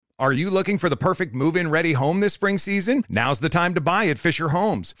Are you looking for the perfect move-in ready home this spring season? Now's the time to buy at Fisher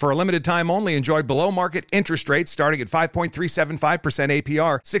Homes. For a limited time only, enjoy below-market interest rates starting at 5.375%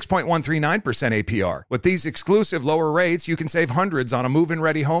 APR, 6.139% APR. With these exclusive lower rates, you can save hundreds on a move-in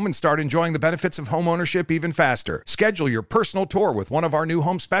ready home and start enjoying the benefits of homeownership even faster. Schedule your personal tour with one of our new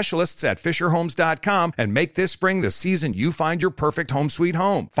home specialists at FisherHomes.com and make this spring the season you find your perfect home sweet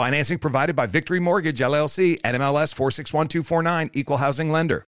home. Financing provided by Victory Mortgage, LLC, NMLS 461249, Equal Housing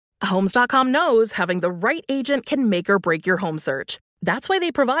Lender. Homes.com knows having the right agent can make or break your home search. That's why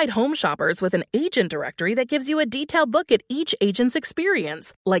they provide home shoppers with an agent directory that gives you a detailed look at each agent's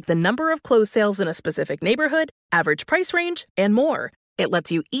experience, like the number of closed sales in a specific neighborhood, average price range, and more. It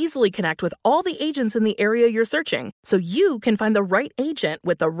lets you easily connect with all the agents in the area you're searching, so you can find the right agent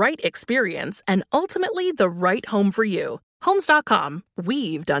with the right experience and ultimately the right home for you. Homes.com.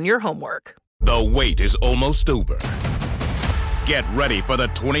 We've done your homework. The wait is almost over. Get ready for the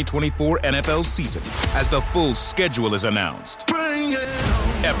 2024 NFL season as the full schedule is announced. Bring it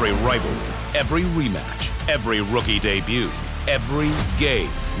on. Every rivalry, every rematch, every rookie debut, every game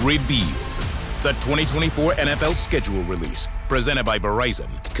revealed. The 2024 NFL schedule release, presented by Verizon,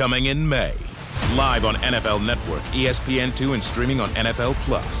 coming in May. Live on NFL Network, ESPN2, and streaming on NFL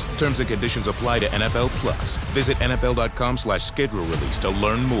Plus. Terms and conditions apply to NFL Plus. Visit NFL.com/schedule release to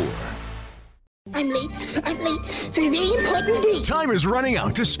learn more. I'm late for a very important date. Time is running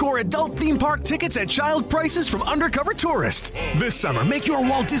out to score adult theme park tickets at child prices from Undercover Tourist. This summer, make your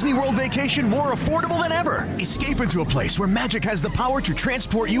Walt Disney World vacation more affordable than ever. Escape into a place where magic has the power to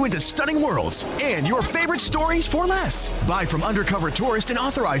transport you into stunning worlds and your favorite stories for less. Buy from Undercover Tourist, an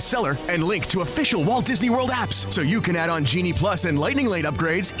authorized seller, and link to official Walt Disney World apps so you can add on Genie Plus and Lightning Lane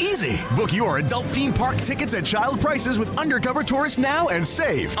upgrades easy. Book your adult theme park tickets at child prices with Undercover Tourist now and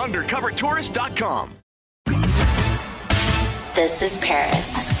save. UndercoverTourist.com. This is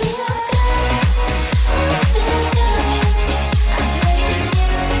Paris.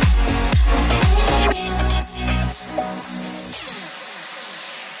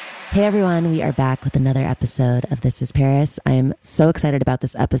 Hey everyone, we are back with another episode of This is Paris. I am so excited about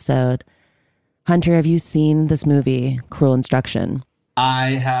this episode. Hunter, have you seen this movie, Cruel Instruction? I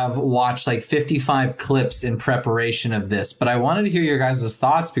have watched like 55 clips in preparation of this, but I wanted to hear your guys'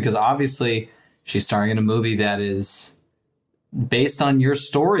 thoughts because obviously she's starring in a movie that is based on your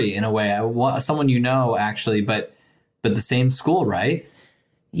story in a way. Someone you know, actually, but the same school, right?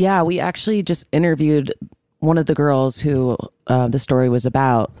 Yeah, we actually just interviewed one of the girls who the story was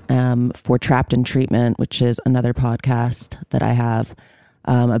about for Trapped in Treatment, which is another podcast that I have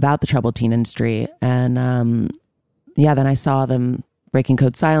about the troubled teen industry. And then I saw them breaking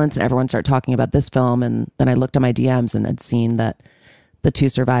code silence and everyone started talking about this film. And then I looked at my DMs and had seen that the two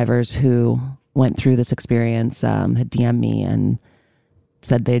survivors who went through this experience had DM'd me and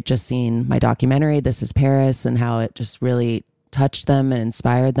said they'd just seen my documentary, This is Paris, and how it just really touched them and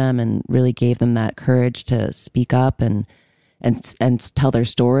inspired them and really gave them that courage to speak up and tell their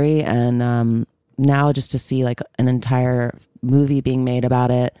story. And now just to see like an entire movie being made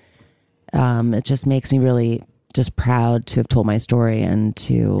about it, it just makes me really just proud to have told my story and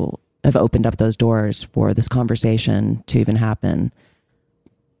to have opened up those doors for this conversation to even happen.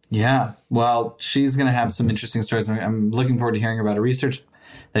 Yeah, well, she's going to have some interesting stories. I'm looking forward to hearing about her research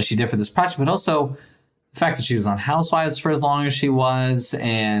that she did for this project, but also the fact that she was on Housewives for as long as she was,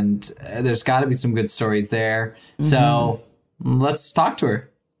 and there's got to be some good stories there. Mm-hmm. So let's talk to her.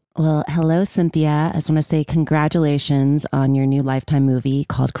 Well, hello, Cynthia. I just want to say congratulations on your new Lifetime movie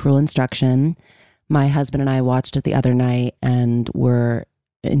called Cruel Instruction. My husband and I watched it the other night and were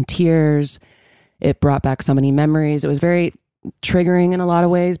in tears. It brought back so many memories. It was very triggering in a lot of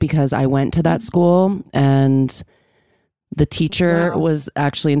ways because I went to that school and the teacher was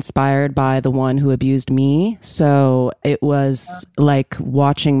actually inspired by the one who abused me. So it was like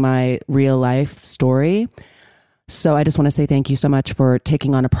watching my real life story. So I just want to say thank you so much for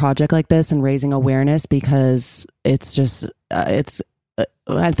taking on a project like this and raising awareness because it's just, I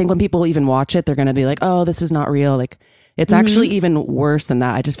think when people even watch it, they're going to be like, oh, this is not real. Like it's actually even worse than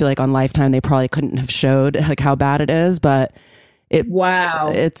that. I just feel like on Lifetime, they probably couldn't have showed like how bad it is, but I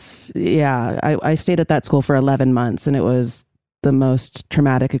stayed at that school for 11 months and it was the most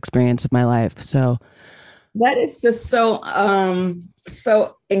traumatic experience of my life. So that is just so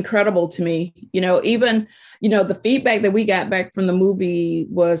incredible to me. Even the feedback that we got back from the movie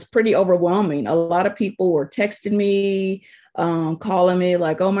was pretty overwhelming. A lot of people were texting me, calling me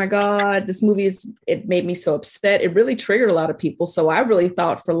like, oh my God, this movie it made me so upset. It really triggered a lot of people. So I really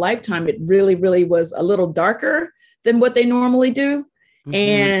thought for Lifetime, it really, really was a little darker than what they normally do. Mm-hmm.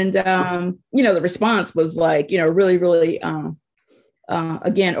 And, the response was like, really, really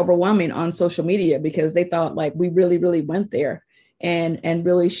again, overwhelming on social media because they thought like we really, really went there and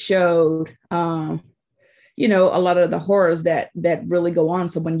really showed, you know, a lot of the horrors that really go on.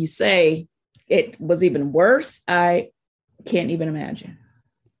 So when you say it was even worse, I can't even imagine.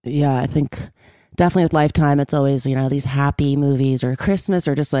 Yeah, I think definitely with Lifetime, it's always, you know, these happy movies or Christmas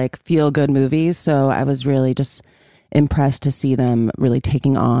or just like feel good movies. So I was really just impressed to see them really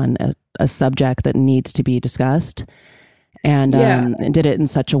taking on a subject that needs to be discussed. And did it in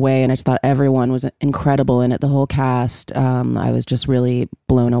such a way. And I just thought everyone was incredible in it. The whole cast, I was just really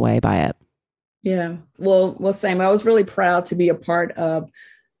blown away by it. Yeah. Well, same. I was really proud to be a part of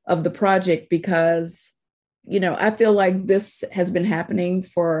the project because, you know, I feel like this has been happening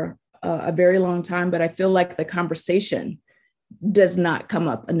for a very long time, but I feel like the conversation does not come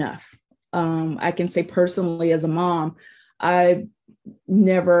up enough. I can say personally as a mom, I've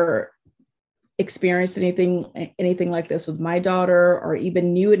never experienced anything like this with my daughter or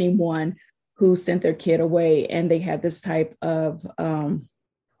even knew anyone who sent their kid away and they had this type of,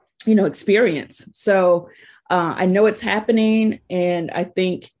 you know, experience. So I know it's happening. And I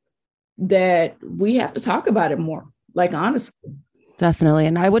think that we have to talk about it more, like, honestly. Definitely.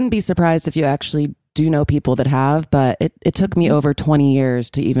 And I wouldn't be surprised if you actually do know people that have, but it took me over 20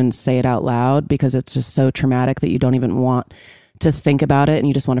 years to even say it out loud because it's just so traumatic that you don't even want to think about it and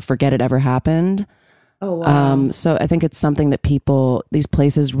you just want to forget it ever happened. Oh, wow. So I think it's something that these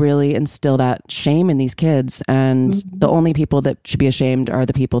places really instill that shame in these kids. And the only people that should be ashamed are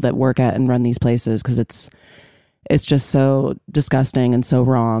the people that work at and run these places because it's just so disgusting and so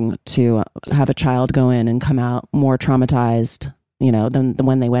wrong to have a child go in and come out more traumatized, you know, than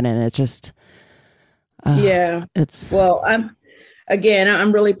when they went in. It's just, I'm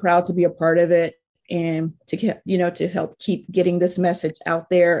really proud to be a part of it and to help keep getting this message out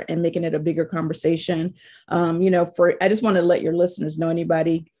there and making it a bigger conversation. I just want to let your listeners know,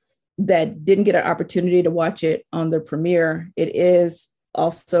 anybody that didn't get an opportunity to watch it on the premiere, it is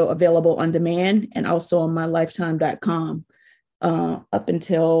also available on demand and also on mylifetime.com up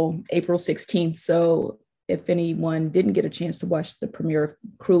until April 16th. So if anyone didn't get a chance to watch the premiere of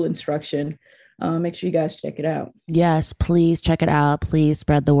Cruel Instruction, make sure you guys check it out. Yes, please check it out. Please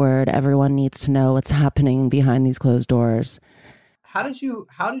spread the word. Everyone needs to know what's happening behind these closed doors. How did you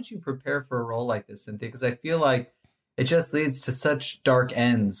prepare for a role like this, Cynthia? Because I feel like it just leads to such dark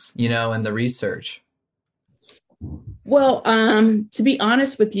ends, you know, in the research. Well, to be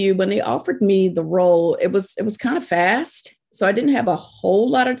honest with you, when they offered me the role, it was kind of fast. So I didn't have a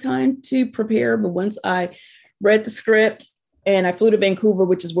whole lot of time to prepare. But once I read the script and I flew to Vancouver,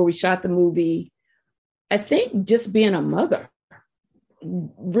 which is where we shot the movie, I think just being a mother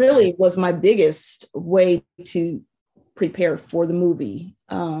really was my biggest way to prepare for the movie.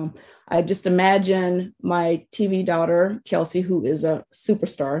 I just imagine my TV daughter, Kelsey, who is a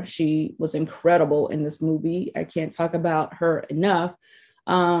superstar. She was incredible in this movie. I can't talk about her enough.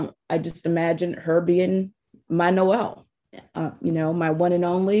 I just imagine her being my Noelle, my one and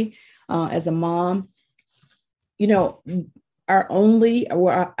only as a mom. You know,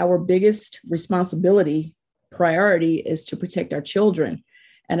 our biggest responsibility, priority is to protect our children.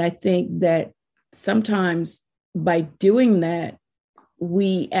 And I think that sometimes by doing that,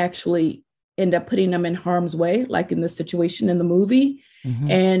 we actually end up putting them in harm's way, like in this situation in the movie. Mm-hmm.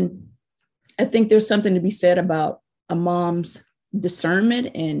 And I think there's something to be said about a mom's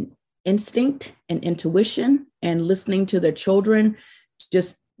discernment and instinct and intuition and listening to their children,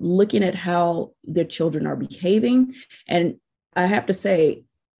 just looking at how their children are behaving. And I have to say,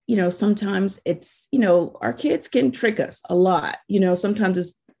 sometimes it's, our kids can trick us a lot. Sometimes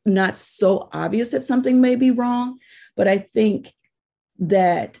it's not so obvious that something may be wrong, but I think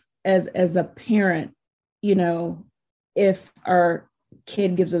that as a parent, if our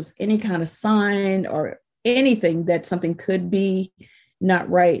kid gives us any kind of sign or anything that something could be not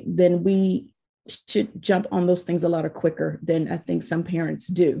right, then we should jump on those things a lot quicker than I think some parents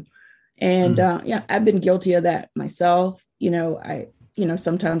do. And I've been guilty of that myself.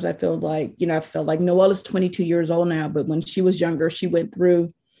 Sometimes I feel like, I felt like Noelle is 22 years old now, but when she was younger, she went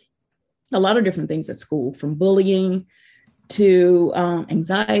through a lot of different things at school, from bullying to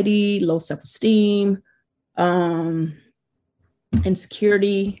anxiety, low self-esteem,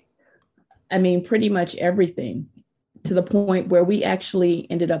 insecurity. I mean, pretty much everything, to the point where we actually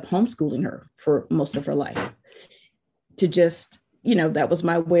ended up homeschooling her for most of her life. To just, that was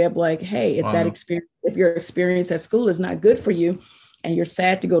my way of like, hey, if your experience at school is not good for you and you're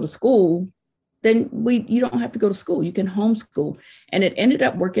sad to go to school, then you don't have to go to school. You can homeschool. And it ended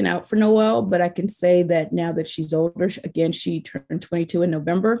up working out for Noelle, but I can say that now that she's older, again, she turned 22 in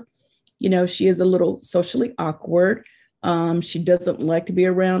November, she is a little socially awkward. She doesn't like to be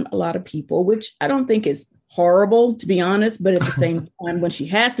around a lot of people, which I don't think is horrible, to be honest. But at the same time, when she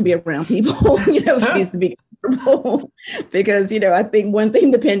has to be around people, she needs to be comfortable. Because, I think one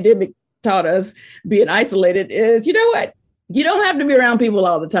thing the pandemic taught us being isolated is, you know what? You don't have to be around people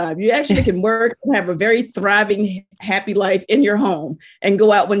all the time. You actually can work and have a very thriving, happy life in your home and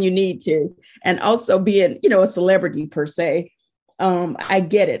go out when you need to. And also being, a celebrity per se. I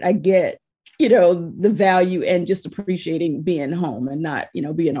get it. I get, the value and just appreciating being home and not,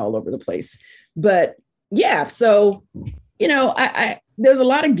 being all over the place. But yeah, so, I there's a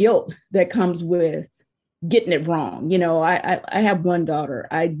lot of guilt that comes with getting it wrong. I have one daughter.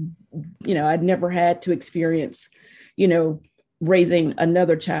 I'd never had to experience, raising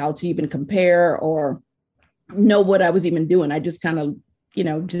another child to even compare or know what I was even doing. I just kind of,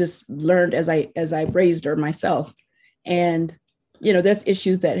 just learned as I raised her myself. And, there's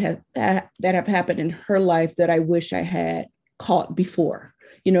issues that have happened in her life that I wish I had caught before.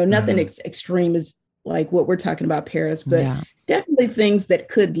 Nothing extreme is like what we're talking about, Paris, but definitely things that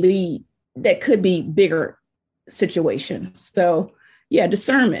could be bigger situations. So yeah,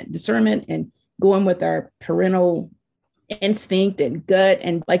 discernment and going with our parental instinct and gut.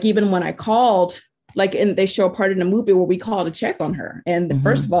 And like, even when I called, and they show a part in the movie where we called to check on her. And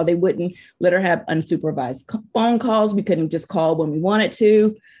first of all, they wouldn't let her have unsupervised phone calls. We couldn't just call when we wanted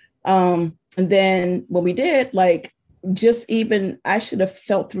to. And then when we did, I should have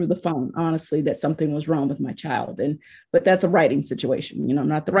felt through the phone, honestly, that something was wrong with my child. But that's a writing situation. I'm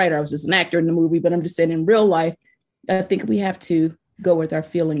not the writer. I was just an actor in the movie, but I'm just saying in real life, I think we have to go with our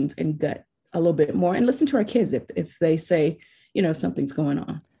feelings and gut a little bit more and listen to our kids if they say, something's going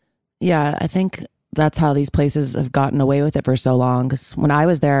on. Yeah, I think that's how these places have gotten away with it for so long. Because when I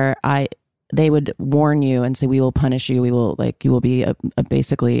was there, they would warn you and say, we will punish you. We will you will be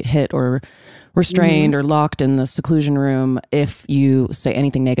basically hit or restrained or locked in the seclusion room if you say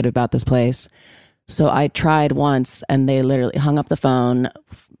anything negative about this place. So I tried once and they literally hung up the phone,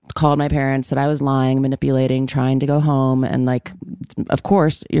 called my parents, said I was lying, manipulating, trying to go home. And of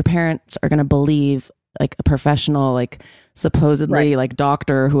course, your parents are going to believe a professional, supposedly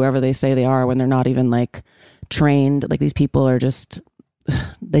doctor, whoever they say they are, when they're not even trained. These people are just,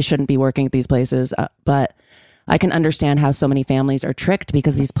 they shouldn't be working at these places. But I can understand how so many families are tricked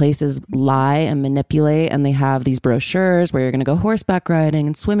because these places lie and manipulate, and they have these brochures where you're going to go horseback riding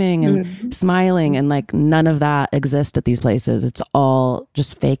and swimming and smiling, and none of that exists at these places. It's all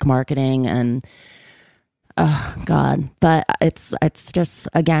just fake marketing and oh God. But it's just,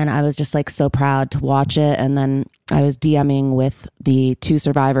 again, I was just so proud to watch it. And then I was DMing with the two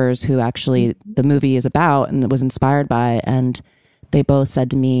survivors who actually the movie is about and it was inspired by, and they both said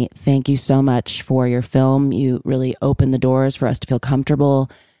to me, thank you so much for your film. You really opened the doors for us to feel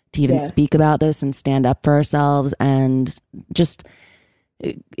comfortable to even speak about this and stand up for ourselves. And just,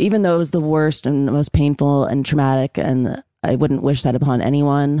 even though it was the worst and most painful and traumatic, and I wouldn't wish that upon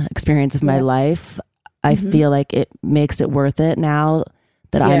anyone, experience of my life, I feel like it makes it worth it now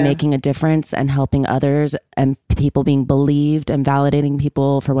that I'm making a difference and helping others and people being believed and validating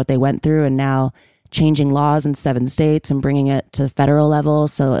people for what they went through, and now changing laws in 7 states and bringing it to the federal level.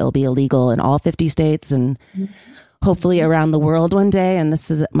 So it'll be illegal in all 50 states and hopefully around the world one day. And this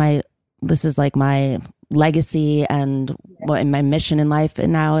is my legacy and what my mission in life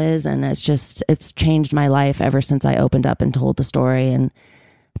now is. And it's changed my life ever since I opened up and told the story, and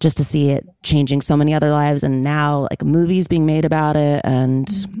just to see it changing so many other lives, and now movies being made about it. And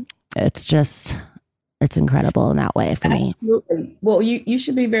it's incredible in that way for me. Absolutely. Well, you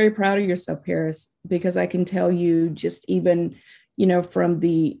should be very proud of yourself, Paris, because I can tell you just even, from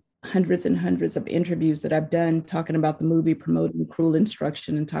the hundreds and hundreds of interviews that I've done talking about the movie, promoting cruel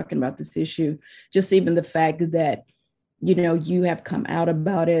instruction and talking about this issue, just even the fact that, you have come out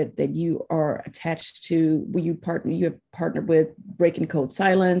about it, that you are attached to, you have partnered with Breaking Code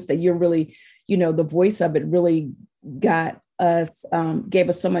Silence, that you're really, the voice of it really got us, gave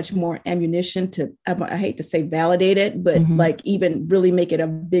us so much more ammunition to, I hate to say validate it, but even really make it a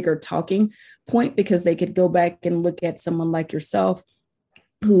bigger talking point, because they could go back and look at someone like yourself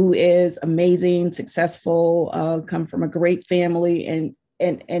who is amazing, successful, come from a great family,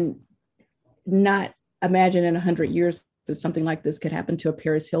 and not imagine in 100 years that something like this could happen to a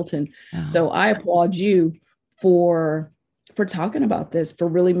Paris Hilton. Oh. So I applaud you for talking about this, for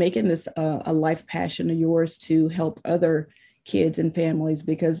really making this a life passion of yours to help other kids and families,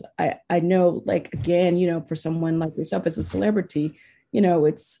 because I know, again, for someone like yourself as a celebrity,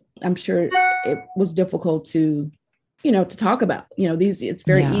 I'm sure it was difficult to talk about, it's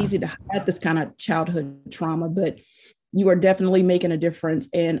very easy to have this kind of childhood trauma, but you are definitely making a difference.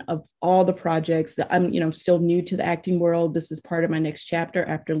 And of all the projects that I'm still new to the acting world, this is part of my next chapter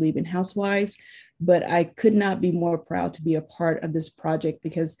after leaving Housewives. But I could not be more proud to be a part of this project,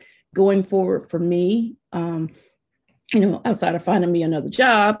 because going forward for me, outside of finding me another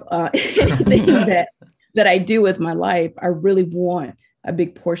job, anything that I do with my life, I really want a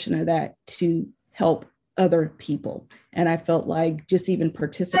big portion of that to help other people. And I felt like just even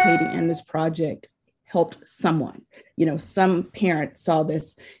participating in this project helped someone. Some parent saw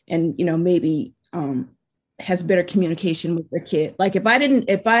this and, maybe has better communication with their kid. Like if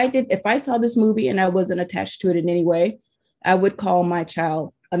I saw this movie and I wasn't attached to it in any way, I would call my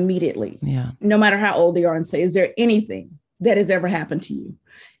child immediately, no matter how old they are, and say, is there anything that has ever happened to you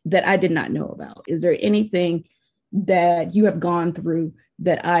that I did not know about? Is there anything that you have gone through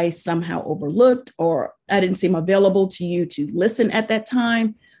that I somehow overlooked, or I didn't seem available to you to listen at that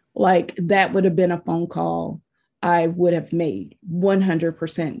time? Like that would have been a phone call I would have made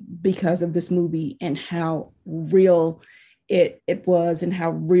 100% because of this movie and how real it was, and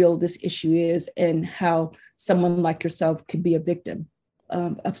how real this issue is, and how someone like yourself could be a victim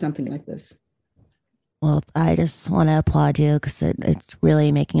of something like this. Well, I just want to applaud you, because it's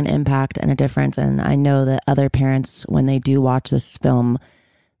really making an impact and a difference. And I know that other parents, when they do watch this film,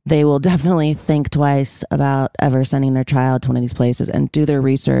 they will definitely think twice about ever sending their child to one of these places and do their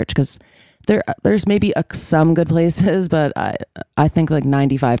research, because there's maybe some good places, but I think like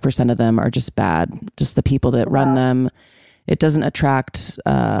 95% of them are just bad. Just the people that run them. It doesn't attract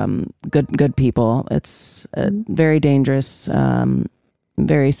good people. It's very dangerous,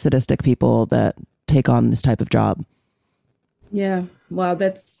 very sadistic people that take on this type of job. Yeah. Wow.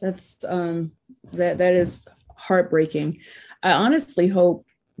 That is heartbreaking. I honestly hope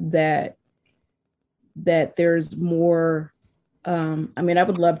that there's more. I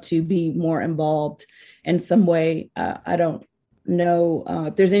would love to be more involved in some way. I don't know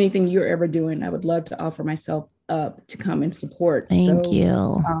if there's anything you're ever doing. I would love to offer myself up to come and support. Thank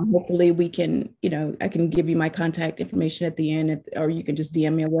you. Hopefully we can, I can give you my contact information at the end, or you can just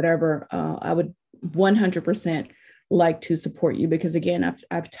DM me or whatever. I would 100% like to support you, because again,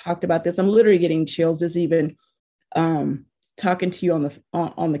 I've talked about this. I'm literally getting chills just even talking to you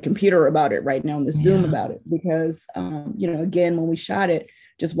on the computer about it right now, on the Zoom about it, because again, when we shot it,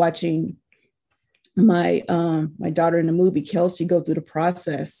 just watching my daughter in the movie, Kelsey, go through the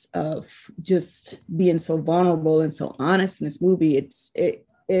process of just being so vulnerable and so honest in this movie,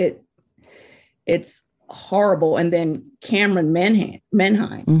 it's horrible. And then Cameron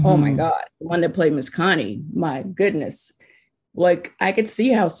Menheim, oh my God, the one that played Miss Connie, my goodness. Like I could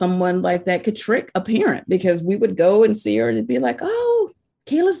see how someone like that could trick a parent, because we would go and see her and it'd be like, oh,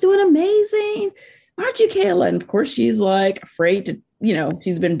 Kayla's doing amazing. Aren't you, Kayla? And of course she's like afraid to,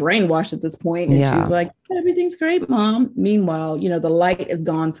 she's been brainwashed at this point. And she's like, everything's great, Mom. Meanwhile, the light is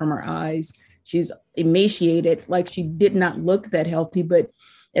gone from her eyes. She's emaciated, like she did not look that healthy. But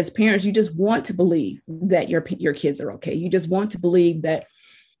as parents, you just want to believe that your kids are okay. You just want to believe that,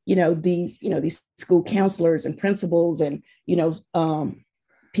 these school counselors and principals and,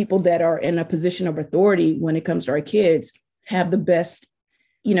 people that are in a position of authority when it comes to our kids have the best,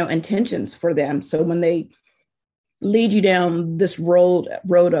 intentions for them. So when they lead you down this road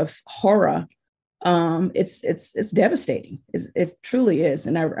of horror, it's devastating. It truly is.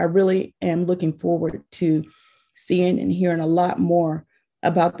 And I really am looking forward to seeing and hearing a lot more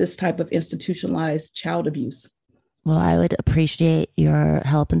about this type of institutionalized child abuse. Well, I would appreciate your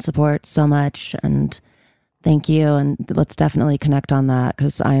help and support so much. And thank you. And let's definitely connect on that,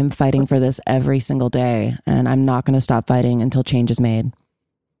 because I am fighting for this every single day. And I'm not going to stop fighting until change is made.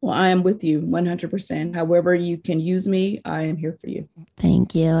 Well, I am with you 100%. However you can use me, I am here for you.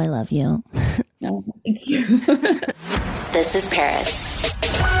 Thank you. I love you. No, thank you. This is Paris.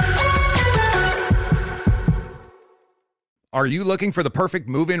 Are you looking for the perfect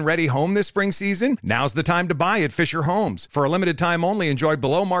move-in ready home this spring season? Now's the time to buy at Fisher Homes. For a limited time only, enjoy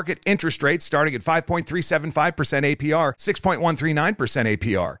below-market interest rates starting at 5.375% APR, 6.139%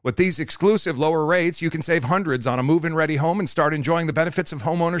 APR. With these exclusive lower rates, you can save hundreds on a move-in ready home and start enjoying the benefits of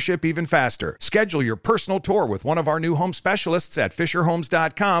home ownership even faster. Schedule your personal tour with one of our new home specialists at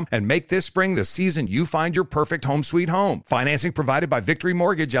FisherHomes.com and make this spring the season you find your perfect home sweet home. Financing provided by Victory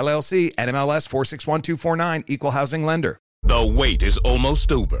Mortgage, LLC, NMLS 461249, Equal Housing Lender. The wait is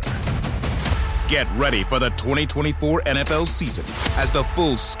almost over. Get ready for the 2024 NFL season as the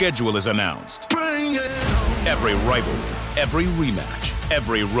full schedule is announced. Every rivalry, every rematch,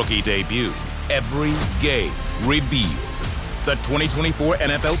 every rookie debut, every game revealed. The 2024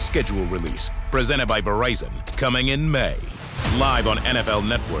 NFL schedule release, presented by Verizon, coming in May. Live on NFL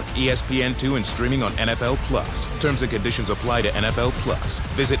Network, ESPN2, and streaming on NFL Plus. Terms and conditions apply to NFL Plus.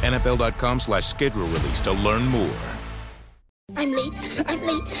 Visit NFL.com/schedule release to learn more. I'm late for a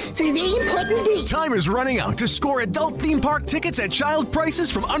very important date. Time is running out to score adult theme park tickets at child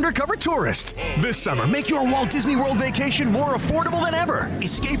prices from Undercover Tourist. This summer, make your Walt Disney World vacation more affordable than ever.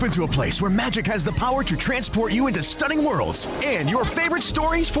 Escape into a place where magic has the power to transport you into stunning worlds and your favorite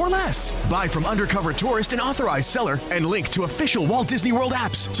stories for less. Buy from Undercover Tourist, an authorized seller, and link to official Walt Disney World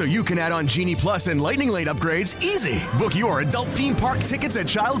apps so you can add on Genie Plus and Lightning Lane upgrades easy. Book your adult theme park tickets at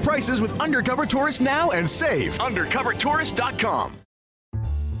child prices with Undercover Tourist now and save. UndercoverTourist.com.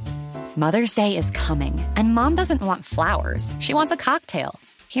 Mother's Day is coming, and Mom doesn't want flowers. She wants a cocktail.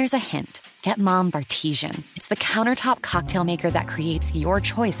 Here's a hint. Get Mom Bartesian. It's the countertop cocktail maker that creates your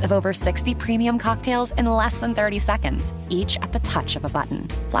choice of over 60 premium cocktails in less than 30 seconds, each at the touch of a button.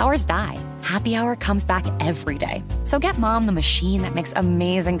 Flowers die. Happy Hour comes back every day. So get Mom the machine that makes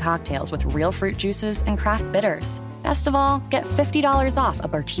amazing cocktails with real fruit juices and craft bitters. Best of all, get $50 off a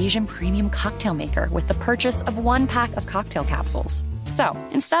Bartesian premium cocktail maker with the purchase of 1 pack of cocktail capsules. So,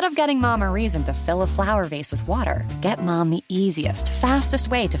 instead of getting Mom a reason to fill a flower vase with water, get Mom the easiest, fastest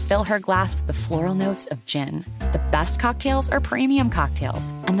way to fill her glass with the floral notes of gin. The best cocktails are premium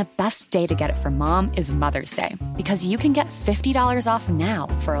cocktails, and the best day to get it for Mom is Mother's Day, because you can get $50 off now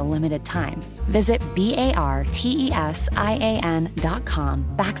for a limited time. Visit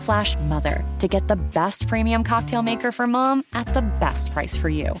BARTESIAN.com/mother to get the best premium cocktail maker for Mom at the best price for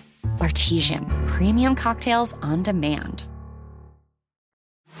you. Bartesian, premium cocktails on demand.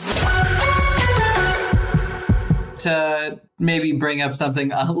 To maybe bring up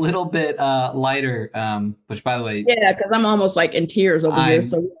something a little bit lighter, which, by the way, yeah, because I'm almost like in tears over here.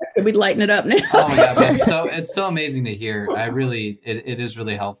 So could we lighten it up now? Oh my god, man. It's so amazing to hear. It is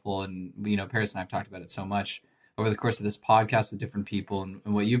really helpful, and Paris and I've talked about it so much over the course of this podcast with different people, and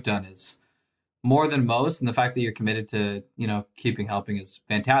what you've done is more than most, and the fact that you're committed to keeping helping is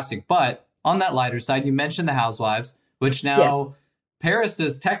fantastic. But on that lighter side, you mentioned the Housewives, which now Paris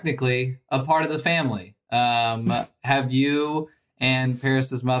is technically a part of the family. Have you and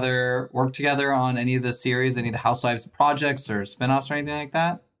Paris's mother worked together on any of the series, any of the Housewives projects or spinoffs or anything like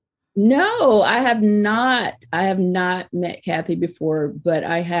that? No, I have not. I have not met Kathy before, but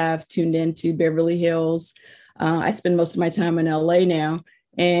I have tuned into Beverly Hills. I spend most of my time in LA now,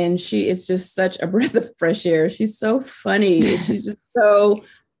 and she is just such a breath of fresh air. She's so funny. She's just so,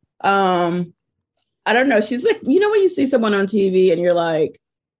 I don't know. She's like, when you see someone on TV and you're like,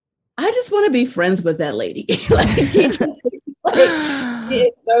 I just want to be friends with that lady. It's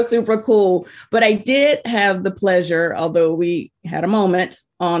so super cool. But I did have the pleasure, although we had a moment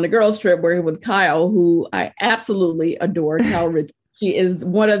on the girls' trip where with Kyle, who I absolutely adore. Kyle Richards. He is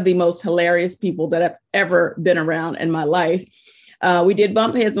one of the most hilarious people that I've ever been around in my life. We did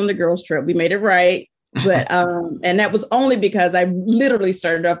bump heads on the girls' trip. We made it right. But and that was only because I literally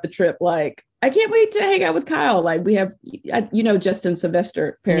started off the trip like, I can't wait to hang out with Kyle. Like we have, Justin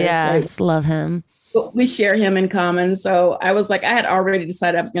Sylvester. Paris, yes, right? Love him. We share him in common. So I was like, I had already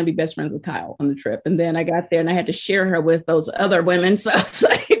decided I was going to be best friends with Kyle on the trip. And then I got there and I had to share her with those other women. So I was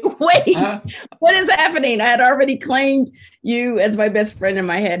like, wait, what is happening? I had already claimed you as my best friend in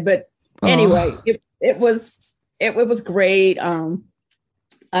my head. But anyway, it was great. I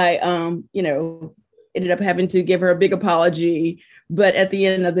ended up having to give her a big apology. But at the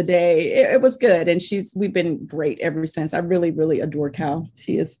end of the day, it was good. And we've been great ever since. I really, really adore Cal.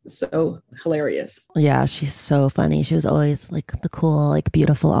 She is so hilarious. Yeah, she's so funny. She was always like the cool, like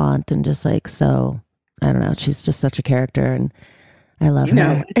beautiful aunt and just like, so, I don't know. She's just such a character and I love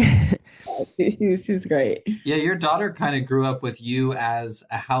her. She's great. Yeah, your daughter kind of grew up with you as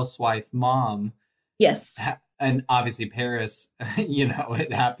a housewife mom. Yes. And obviously Paris,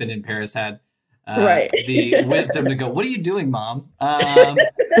 it happened and Paris had the wisdom to go, what are you doing, Mom?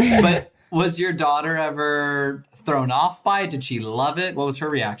 But was your daughter ever thrown off by it? Did she love it? What was her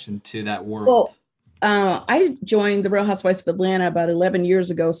reaction to that world? Well, I joined the Real Housewives of Atlanta about 11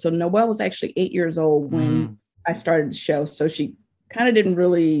 years ago. So Noelle was actually 8 years old when I started the show. So she kind of didn't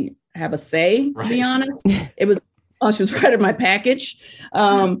really have a say, to be honest. It was, she was right in my package.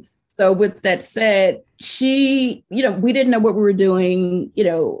 So with that said, she, we didn't know what we were doing.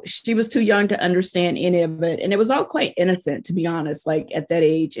 She was too young to understand any of it. And it was all quite innocent, to be honest, like at that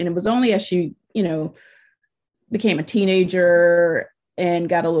age. And it was only as she, became a teenager and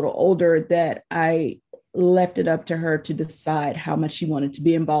got a little older that I left it up to her to decide how much she wanted to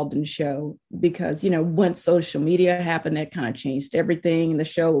be involved in the show. Because, once social media happened, that kind of changed everything. And the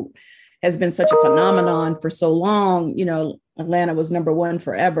show has been such a phenomenon for so long. Atlanta was number one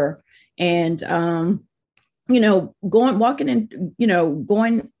forever. And walking in,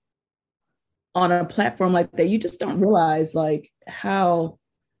 going on a platform like that, you just don't realize like how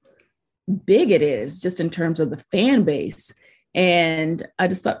big it is just in terms of the fan base. And I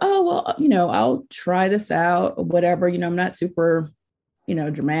just thought, oh, well, I'll try this out or whatever. I'm not super,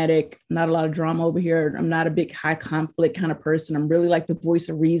 dramatic, not a lot of drama over here. I'm not a big high conflict kind of person. I'm really like the voice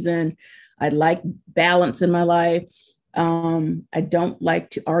of reason. I like balance in my life. I don't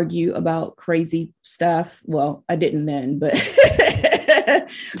like to argue about crazy stuff. Well, I didn't then, but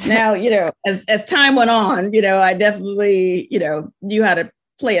now, as time went on, I definitely, knew how to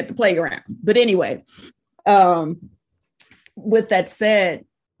play at the playground. But anyway, with that said,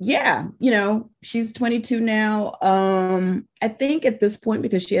 yeah, she's 22 now. I think at this point,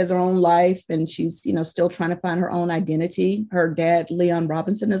 because she has her own life and she's, still trying to find her own identity. Her dad, Leon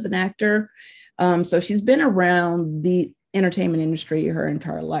Robinson, is an actor. So she's been around the entertainment industry her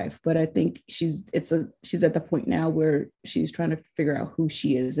entire life. But I think she's at the point now where she's trying to figure out who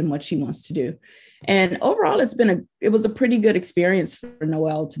she is and what she wants to do. And overall, it was a pretty good experience for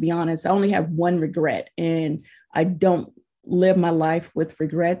Noelle, to be honest. I only have one regret, and I don't live my life with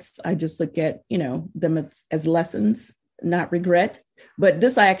regrets. I just look at, them as lessons, not regrets. But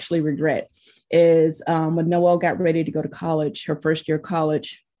this I actually regret is when Noelle got ready to go to college, her first year of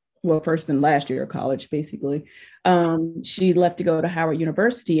college, first and last year of college, basically. She left to go to Howard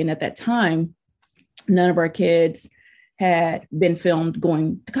University. And at that time, none of our kids had been filmed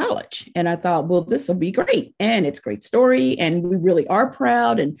going to college. And I thought, well, this will be great. And it's a great story. And we really are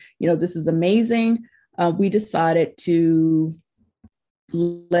proud. And, this is amazing. We decided to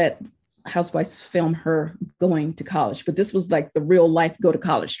let Housewives film her going to college, but this was like the real life go to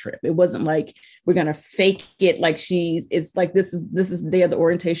college trip. It wasn't like we're going to fake it like it's like this is the day of the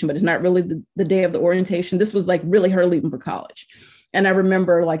orientation, but it's not really the day of the orientation. This was like really her leaving for college. And I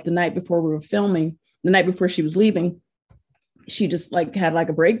remember like the night before we were filming, the night before she was leaving, she just like had like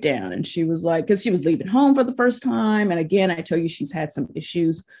a breakdown, and she was like, because she was leaving home for the first time. And again, I tell you, she's had some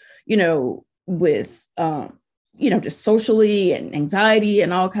issues, with, just socially and anxiety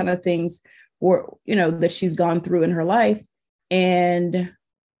and all kind of things, or, that she's gone through in her life. And,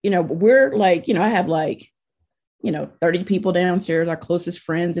 we're like, I have like, 30 people downstairs, our closest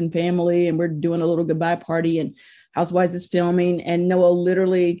friends and family, and we're doing a little goodbye party, and Housewives is filming, and Noelle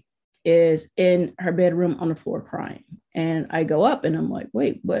literally is in her bedroom on the floor crying. And I go up and I'm like,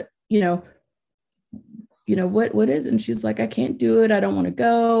 wait, what, what is it? And she's like, I can't do it. I don't want to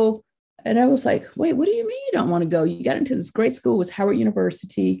go. And I was like, wait, what do you mean you don't want to go? You got into this great school, it was Howard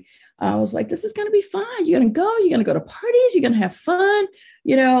University. I was like, this is going to be fine. You're going to go. You're going to go to parties. You're going to have fun.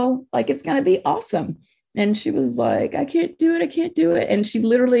 Like it's going to be awesome. And she was like, I can't do it. I can't do it. And she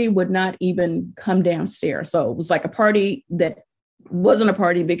literally would not even come downstairs. So it was like a party that wasn't a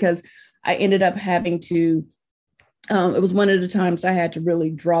party, because I ended up having to, it was one of the times I had to really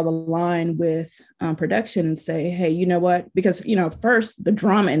draw the line with production and say, hey, you know what? Because, first the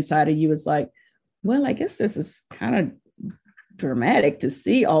drama inside of you is like, well, I guess this is kind of dramatic to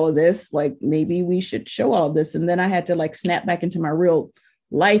see all of this. Like, maybe we should show all of this. And then I had to like snap back into my real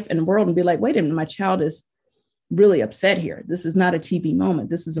life and world and be like, wait a minute, my child is really upset here. This is not a TV moment.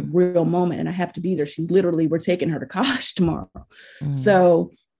 This is a real moment. And I have to be there. We're taking her to college tomorrow.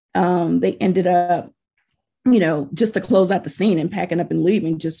 So they ended up, just to close out the scene and packing up and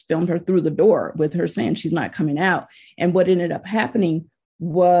leaving, just filmed her through the door with her saying she's not coming out. And what ended up happening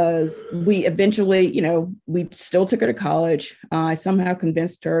was we eventually, we still took her to college. I somehow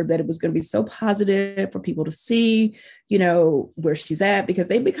convinced her that it was going to be so positive for people to see, where she's at, because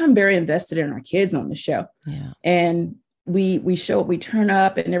they become very invested in our kids on the show. Yeah. And we turn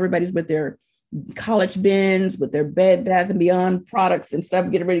up and everybody's with their college bins, with their Bed Bath & Beyond products and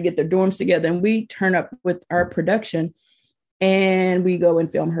stuff, getting ready to get their dorms together. And we turn up with our production and we go and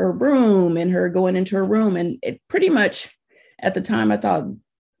film her room and her going into her room. And it pretty much, at the time, I thought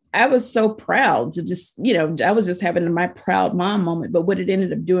I was so proud to just, I was just having my proud mom moment. But what it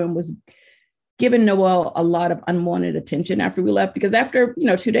ended up doing was giving Noelle a lot of unwanted attention after we left, because after,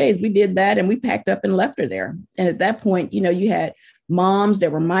 2 days, we did that and we packed up and left her there. And at that point, you had moms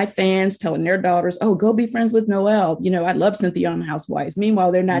that were my fans telling their daughters, oh, go be friends with Noelle. I love Cynthia on Housewives.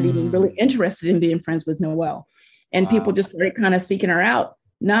 Meanwhile, they're not even really interested in being friends with Noelle. And people just started kind of seeking her out,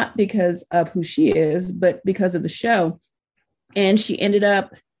 not because of who she is, but because of the show. And she ended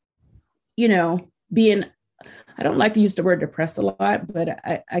up, being, I don't like to use the word depressed a lot, but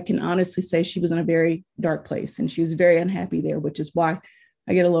I can honestly say she was in a very dark place and she was very unhappy there, which is why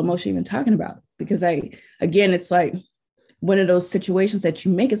I get a little emotional even talking about it, because it's like one of those situations that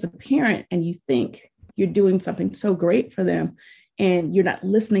you make as a parent and you think you're doing something so great for them and you're not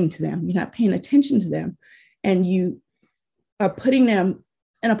listening to them. You're not paying attention to them. and you are putting them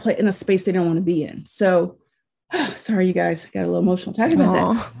in a space they don't want to be in. So sorry, you guys, I got a little emotional talking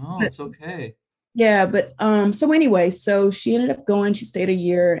about that. Oh, it's okay. Yeah. But, so anyway, so she ended up going, she stayed a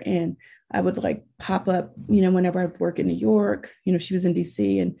year, and I would like pop up, whenever I'd work in New York, she was in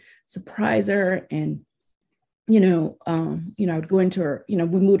DC, and surprise her. And, I would go into her, we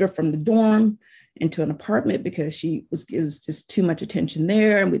moved her from the dorm into an apartment because it was just too much attention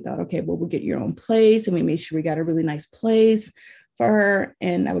there. And we thought, okay, well, we'll get your own place. And we made sure we got a really nice place for her.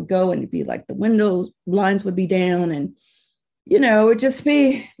 And I would go, and it'd be like the window blinds would be down, and, it'd just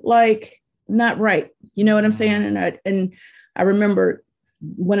be like not right. You know what I'm saying? And I remember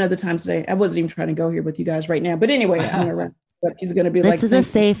one of the times today, I wasn't even trying to go here with you guys right now, but anyway, I'm going to wrap up. She's going to be this is a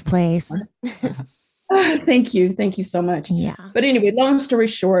safe place. Thank you. Thank you so much. Yeah. But anyway, long story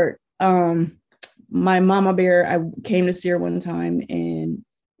short, my mama bear, I came to see her one time, and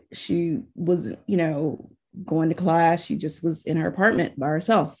she was, going to class. She just was in her apartment by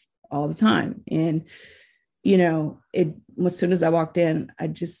herself all the time. And, as soon as I walked in, I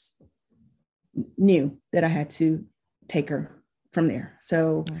just knew that I had to take her from there.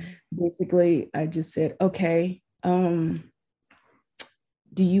 So basically I just said, okay, do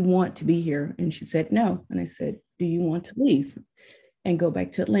you want to be here? And she said, no. And I said, do you want to leave and go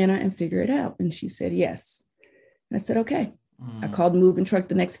back to Atlanta and figure it out? And she said, yes. And I said, okay. I called the moving truck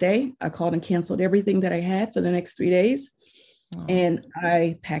the next day. I called and canceled everything that I had for the next 3 days. And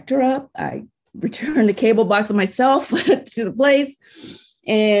I packed her up. I returned the cable box of myself to the place.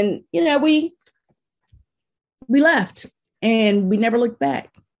 And, we left, and we never looked back.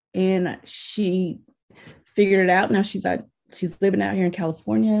 And she figured it out. Now she's living out here in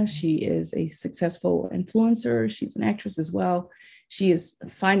California. She is a successful influencer. She's an actress as well. She is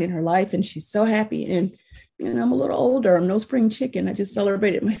finding her life, and she's so happy. And I'm a little older. I'm no spring chicken. I just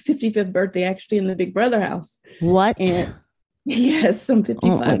celebrated my 55th birthday actually in the Big Brother house. What? And yes, I'm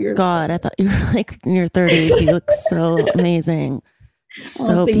 55 years old. God, I thought you were like in your 30s. You look so amazing.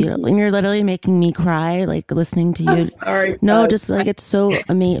 So beautiful. And you're literally making me cry, like listening to you. I'm sorry. No, just like it's so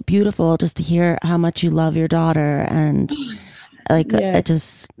beautiful just to hear how much you love your daughter. And like,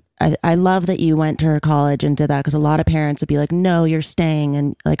 I love that you went to her college and did that, because a lot of parents would be like, no, you're staying.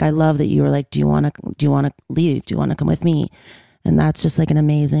 And like, I love that you were like, do you want to leave? Do you want to come with me? And that's just like an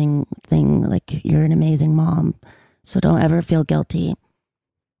amazing thing. Like, you're an amazing mom. So don't ever feel guilty.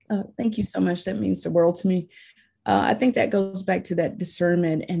 Oh, thank you so much. That means the world to me. I think that goes back to that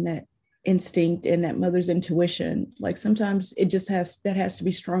discernment and that instinct and that mother's intuition. Like sometimes it just has to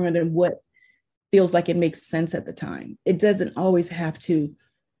be stronger than what feels like it makes sense at the time. It doesn't always have to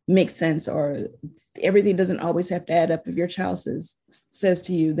make sense, or everything doesn't always have to add up. If your child says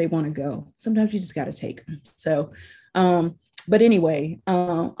to you they want to go, sometimes you just got to take them. So, but anyway,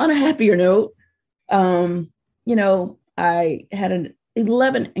 on a happier note, I had an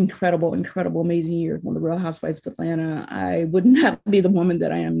 11 incredible, amazing years on the Real Housewives of Atlanta. I would not be the woman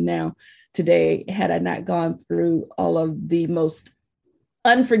that I am now today had I not gone through all of the most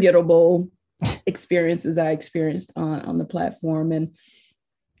unforgettable experiences I experienced on the platform. And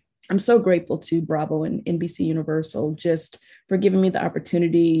I'm so grateful to Bravo and NBC Universal just for giving me the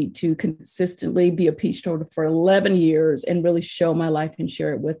opportunity to consistently be a peach holder for 11 years and really show my life and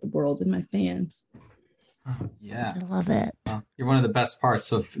share it with the world and my fans. Oh, yeah. I love it. You're one of the best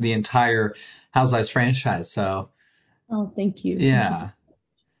parts of the entire Housewives franchise. So, thank you. Yeah.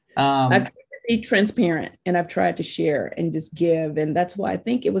 I've tried to be transparent, and I've tried to share and just give. And that's why I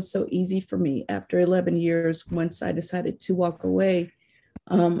think it was so easy for me after 11 years, once I decided to walk away.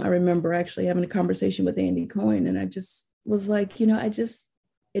 I remember actually having a conversation with Andy Cohen, and I just was like,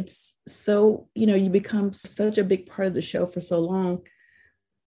 it's so, you become such a big part of the show for so long.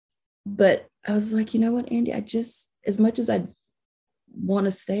 But I was like, you know what, Andy, as much as I want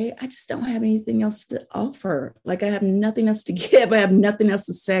to stay, I just don't have anything else to offer. Like, I have nothing else to give. I have nothing else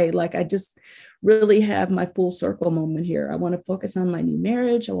to say. Like, I just really have my full circle moment here. I want to focus on my new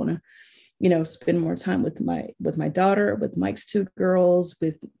marriage. I want to, spend more time with my daughter, with Mike's two girls,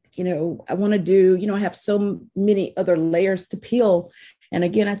 with, I want to do, I have so many other layers to peel. And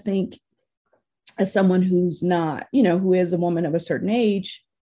again, I think as someone who's not, who is a woman of a certain age,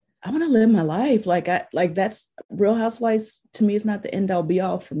 I want to live my life. Like that's Real Housewives to me is not the end all be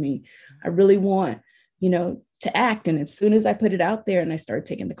all for me. I really want, to act. And as soon as I put it out there and I started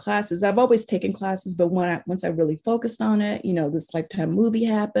taking the classes, I've always taken classes, but once I really focused on it, this Lifetime movie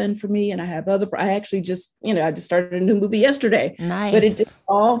happened for me. And I actually just, I just started a new movie yesterday. Nice. But it just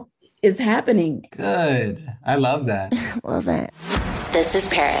all is happening. Good. I love that. Love it. This is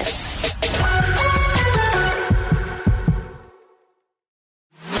Paris.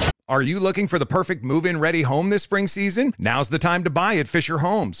 Are you looking for the perfect move-in ready home this spring season? Now's the time to buy at Fisher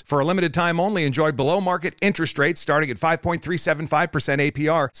Homes. For a limited time only, enjoy below-market interest rates starting at 5.375%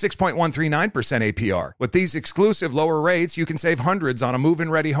 APR, 6.139% APR. With these exclusive lower rates, you can save hundreds on a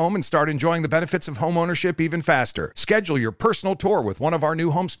move-in ready home and start enjoying the benefits of homeownership even faster. Schedule your personal tour with one of our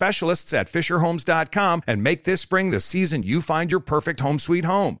new home specialists at FisherHomes.com and make this spring the season you find your perfect home sweet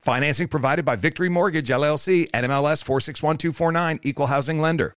home. Financing provided by Victory Mortgage, LLC, NMLS 461249, Equal Housing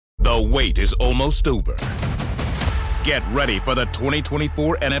Lender. The wait is almost over. Get ready for the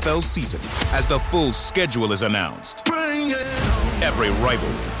 2024 NFL season as the full schedule is announced. Every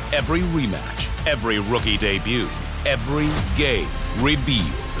rivalry, every rematch, every rookie debut, every game revealed.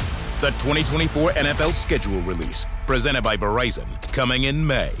 The 2024 NFL schedule release, presented by Verizon, coming in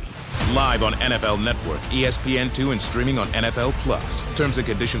May. Live on NFL Network, ESPN2, and streaming on NFL Plus. Terms and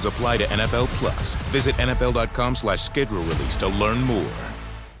conditions apply to NFL Plus. Visit NFL.com/schedule release to learn more.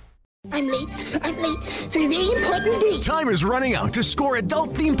 I'm late for a very important date. Time is running out to score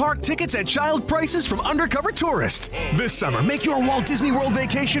adult theme park tickets at child prices from Undercover Tourist. This summer, make your Walt Disney World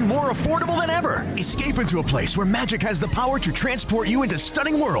vacation more affordable than ever. Escape into a place where magic has the power to transport you into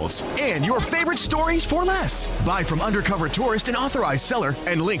stunning worlds and your favorite stories for less. Buy from Undercover Tourist, an authorized seller,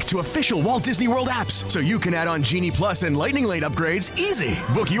 and link to official Walt Disney World apps so you can add on Genie Plus and Lightning Lane upgrades easy.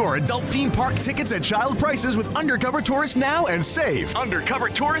 Book your adult theme park tickets at child prices with Undercover Tourist now and save.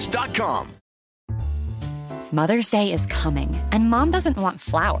 UndercoverTourist.com. Mother's Day is coming, and Mom doesn't want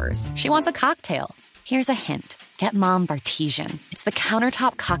flowers. She wants a cocktail. Here's a hint. Get Mom Bartesian. It's the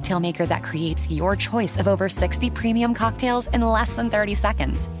countertop cocktail maker that creates your choice of over 60 premium cocktails in less than 30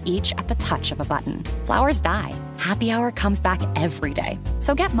 seconds, each at the touch of a button. Flowers die. Happy Hour comes back every day.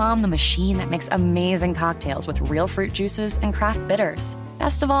 So get Mom the machine that makes amazing cocktails with real fruit juices and craft bitters.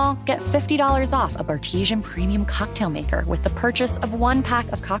 Best of all, get $50 off a Bartesian premium cocktail maker with the purchase of 1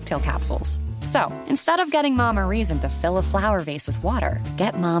 pack of cocktail capsules. So, instead of getting Mom a reason to fill a flower vase with water,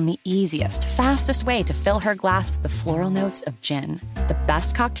 get Mom the easiest, fastest way to fill her glass with the floral notes of gin. The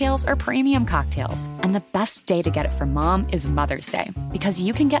best cocktails are premium cocktails, and the best day to get it for Mom is Mother's Day, because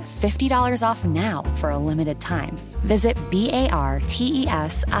you can get $50 off now for a limited time. Visit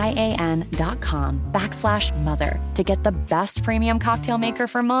BARTESIAN.com/mother to get the best premium cocktail maker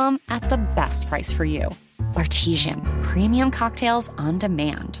for Mom at the best price for you. Bartesian, premium cocktails on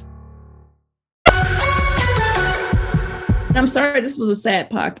demand. I'm sorry, this was a sad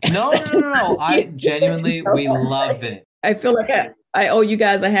podcast. No. I genuinely, we love it. I feel like I owe you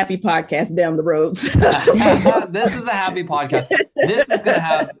guys a happy podcast down the road. This is a happy podcast. This is going to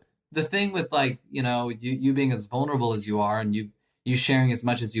have the thing with, like, you being as vulnerable as you are and you sharing as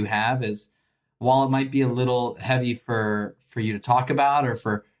much as you have is, while it might be a little heavy for you to talk about or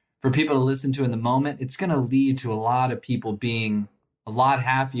for people to listen to in the moment, it's going to lead to a lot of people being a lot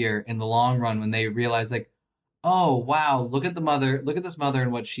happier in the long run when they realize, like, oh, wow, look at this mother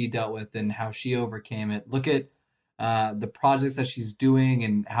and what she dealt with and how she overcame it. Look at the projects that she's doing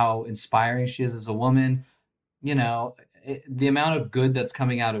and how inspiring she is as a woman. The amount of good that's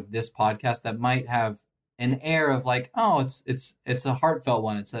coming out of this podcast that might have an air of like, oh, it's a heartfelt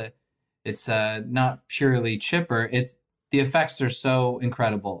one. It's not purely chipper. The effects are so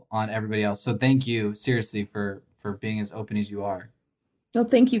incredible on everybody else. So thank you seriously for being as open as you are. No,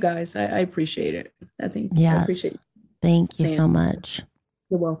 thank you guys. I appreciate it. I appreciate it. Thank you so much.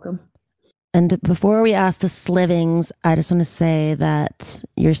 You're welcome. And before we ask the slivings, I just want to say that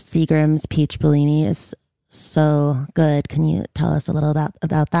your Seagram's peach Bellini is so good. Can you tell us a little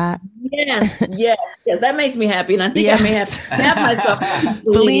about that? Yes. That makes me happy. And I think I may have to have myself.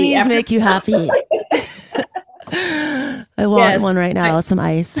 Bellinis make you happy. I want one right now, some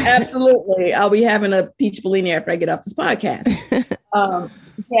ice. Absolutely. I'll be having a peach Bellini after I get off this podcast.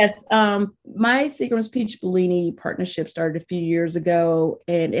 My Seagram's Peach Bellini partnership started a few years ago,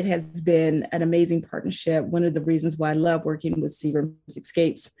 and it has been an amazing partnership. One of the reasons why I love working with Seagram's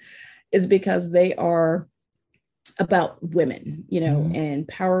Escapes is because they are about women,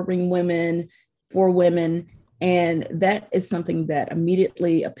 empowering women for women. And that is something that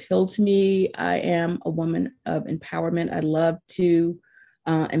immediately appealed to me. I am a woman of empowerment. I love to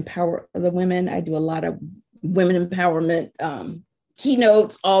empower other women. I do a lot of women empowerment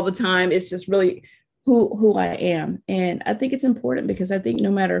keynotes all the time. It's just really who I am. And I think it's important because I think no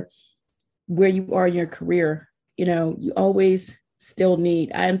matter where you are in your career, you always still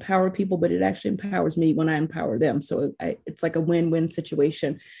I empower people, but it actually empowers me when I empower them. So it's like a win-win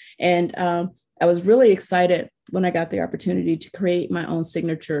situation. And I was really excited when I got the opportunity to create my own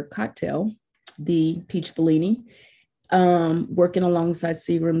signature cocktail, the Peach Bellini. Working alongside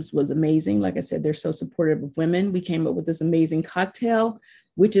Seagram's was amazing. Like I said, they're so supportive of women. We came up with this amazing cocktail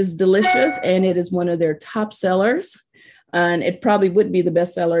which is delicious. And it is one of their top sellers. And it probably would be the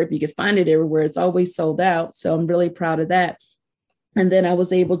best seller if you could find it everywhere. It's always sold out. So I'm really proud of that. And then I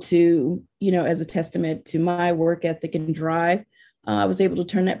was able to, as a testament to my work ethic and drive, I was able to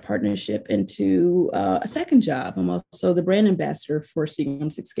turn that partnership into a second job. I'm also the brand ambassador for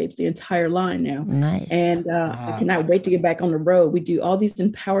Seagram's Escapes, the entire line now. Nice. And I cannot wait to get back on the road. We do all these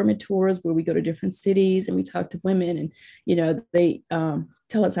empowerment tours where we go to different cities and we talk to women, and, they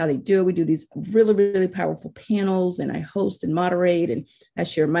tell us how they do it. We do these really, really powerful panels, and I host and moderate, and I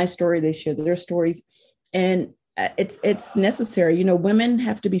share my story. They share their stories. And it's necessary. Women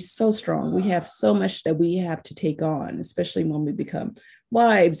have to be so strong. We have so much that we have to take on, especially when we become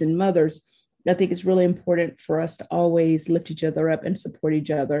wives and mothers. I think it's really important for us to always lift each other up and support each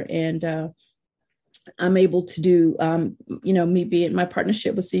other. And I'm able to do, me being my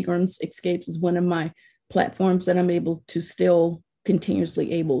partnership with Seagram's Escapes is one of my platforms that I'm able to still continuously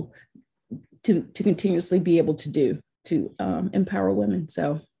be able to do to empower women.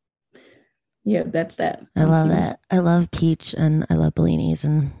 So yeah, that's that. I love that. I love Peach and I love Bellinis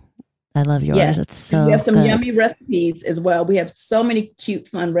and I love yours. Yeah. It's so we have some good. Yummy recipes as well. We have so many cute,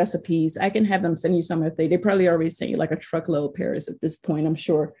 fun recipes. I can have them send you some if they probably already sent you like a truckload, Paris, at this point, I'm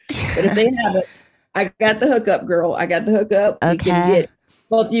sure. But if they have it, I got the hookup, girl. I got the hookup. Okay. We can get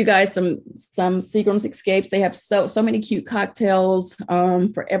both you guys some Seagram's Escapes. They have so many cute cocktails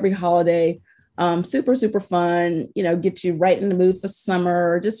for every holiday. Super, super fun, get you right in the mood for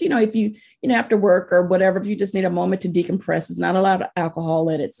summer. Just, if you, after work or whatever, if you just need a moment to decompress, there's not a lot of alcohol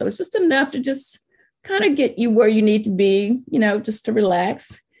in it. So it's just enough to just kind of get you where you need to be, just to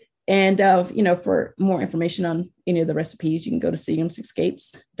relax. And, for more information on any of the recipes, you can go to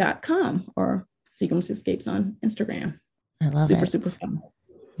SeagramsEscapes.com or Seagram's Escapes on Instagram. I love it. Super fun.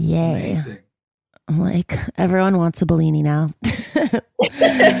 Yay. Amazing. I'm like, everyone wants a Bellini now.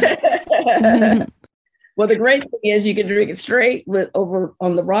 Well, the great thing is you can drink it straight over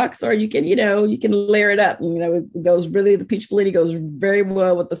on the rocks, or you can, you can layer it up. It goes really, the peach Bellini goes very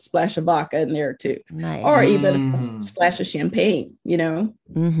well with a splash of vodka in there too. Nice. Or even a splash of champagne,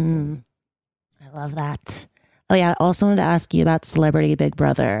 Mm-hmm. I love that. Oh yeah. I also wanted to ask you about Celebrity Big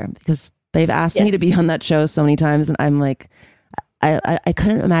Brother, because they've asked me to be on that show so many times. And I'm like, I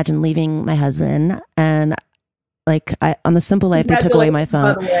couldn't imagine leaving my husband, and on The Simple Life, they took away my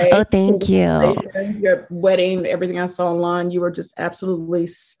phone. Oh, thank you. Your wedding, everything I saw online, you were just absolutely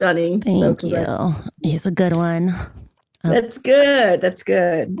stunning. Thank you. He's a good one. That's good. That's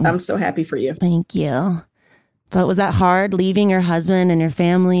good. I'm so happy for you. Thank you. But was that hard, leaving your husband and your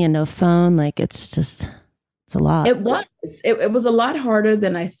family and no phone? It's a lot. It was. It was a lot harder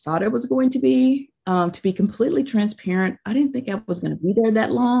than I thought it was going to be. To be completely transparent, I didn't think I was going to be there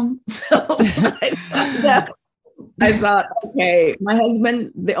that long. So I thought, okay, my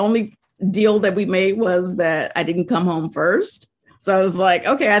husband, the only deal that we made was that I didn't come home first. So I was like,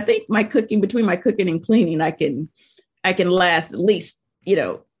 okay, I think between my cooking and cleaning, I can last at least,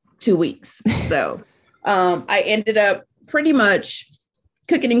 2 weeks. So I ended up pretty much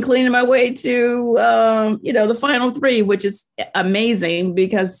cooking and cleaning my way to, the final 3, which is amazing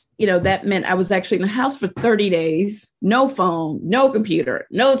because, that meant I was actually in the house for 30 days, no phone, no computer,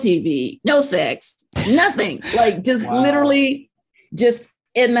 no TV, no sex, nothing, literally just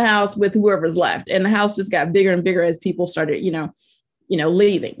in the house with whoever's left. And the house just got bigger and bigger as people started,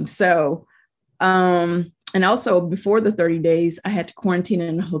 leaving. So, and also before the 30 days, I had to quarantine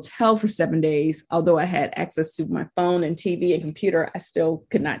in a hotel for 7 days. Although I had access to my phone and TV and computer, I still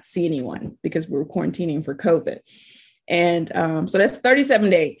could not see anyone because we were quarantining for COVID. And so that's 37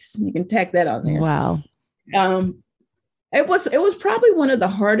 days. You can tack that on there. Wow. It was probably one of the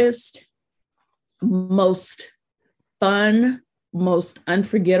hardest, most fun, most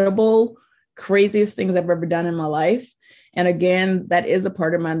unforgettable, craziest things I've ever done in my life. And again, that is a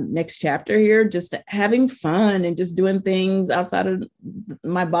part of my next chapter here, just having fun and just doing things outside of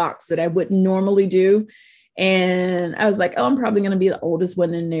my box that I wouldn't normally do. And I was like, oh, I'm probably going to be the oldest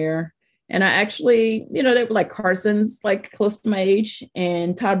one in there. And I actually, they were like Carson's like close to my age,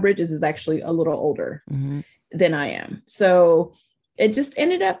 and Todd Bridges is actually a little older than I am. So it just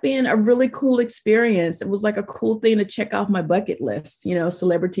ended up being a really cool experience. It was like a cool thing to check off my bucket list,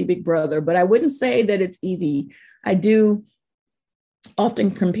 Celebrity Big Brother. But I wouldn't say that it's easy. I do often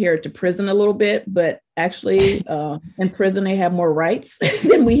compare it to prison a little bit, but actually in prison, they have more rights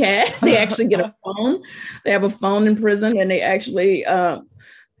than we had. They actually get a phone. They have a phone in prison, and they actually,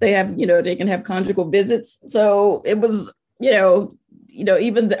 they have, they can have conjugal visits. So it was,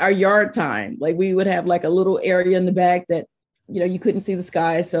 even our yard time, like we would have like a little area in the back that, you couldn't see the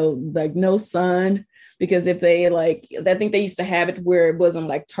sky. So like no sun, because if they I think they used to have it where it wasn't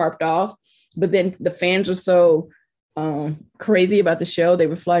like tarped off, but then the fans were so crazy about the show. They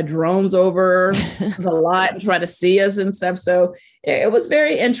would fly drones over the lot and try to see us and stuff. So it was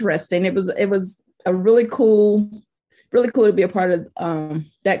very interesting. It was a really cool to be a part of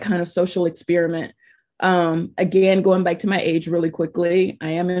that kind of social experiment. Again, going back to my age really quickly, I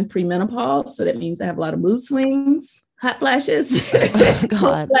am in premenopause. So that means I have a lot of mood swings, hot flashes. Oh,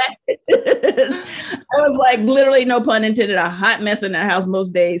 God. I was like, literally, no pun intended, a hot mess in the house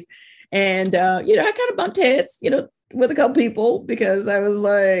most days. And, I kind of bumped heads, with a couple people because I was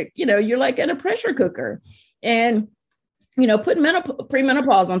like, you're like in a pressure cooker. And, put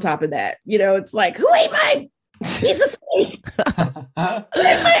premenopause on top of that, it's like, who ate my piece of steak?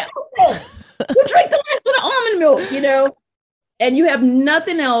 Where's my uncle? Who drank the last of the almond milk, and you have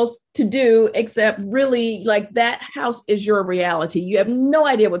nothing else to do except really like that house is your reality. You have no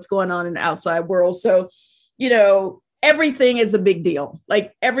idea what's going on in the outside world. So, everything is a big deal.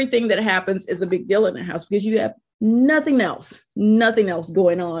 Like everything that happens is a big deal in the house because you have nothing else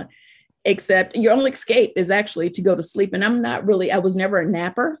going on except your only escape is actually to go to sleep. And I was never a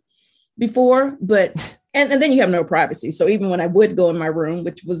napper before, but and then you have no privacy. So even when I would go in my room,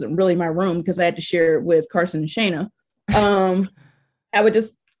 which wasn't really my room because I had to share it with Carson and Shayna, I would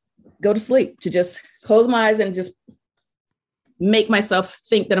just go to sleep, to just close my eyes and just make myself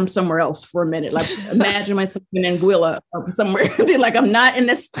think that I'm somewhere else for a minute. Like imagine myself in Anguilla or somewhere. Like I'm not in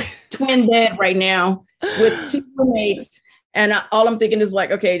this twin bed right now with two roommates. And all I'm thinking is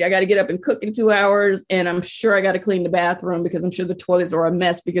like, okay, I got to get up and cook in 2 hours. And I'm sure I got to clean the bathroom because I'm sure the toilets are a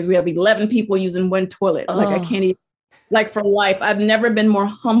mess because we have 11 people using one toilet. Like I can't even, like for life, I've never been more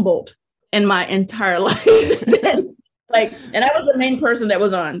humbled in my entire life. And I was the main person that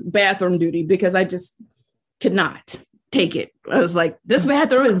was on bathroom duty because I just could not take it. I was like, this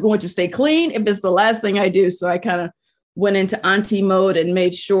bathroom is going to stay clean if it's the last thing I do. So I kind of went into auntie mode and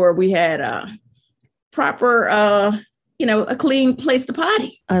made sure we had a proper, a clean place to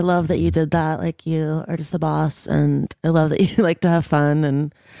potty. I love that you did that. Like you are just the boss. And I love that you like to have fun.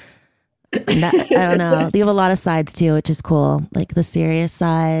 And that, I don't know, you have a lot of sides too, which is cool. Like the serious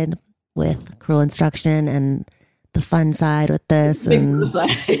side with Cruel Instruction and the fun side with this. And I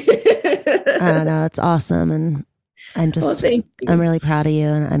don't know, it's awesome. And I'm just, I'm really proud of you.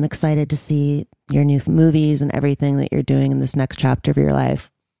 And I'm excited to see your new movies and everything that you're doing in this next chapter of your life.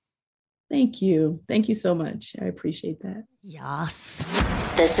 Thank you. Thank you so much. I appreciate that. Yes.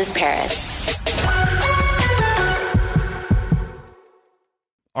 This is Paris.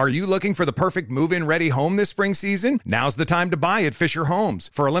 Are you looking for the perfect move-in ready home this spring season? Now's the time to buy at Fisher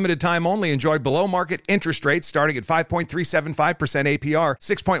Homes. For a limited time only, enjoy below-market interest rates starting at 5.375% APR,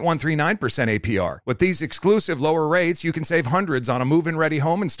 6.139% APR. With these exclusive lower rates, you can save hundreds on a move-in ready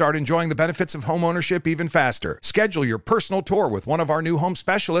home and start enjoying the benefits of home ownership even faster. Schedule your personal tour with one of our new home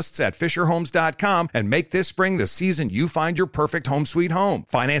specialists at FisherHomes.com and make this spring the season you find your perfect home sweet home.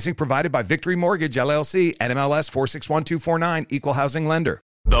 Financing provided by Victory Mortgage, LLC, NMLS 461249, Equal Housing Lender.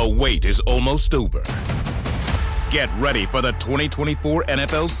 The wait is almost over. Get ready for the 2024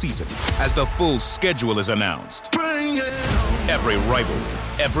 NFL season as the full schedule is announced. Every rivalry,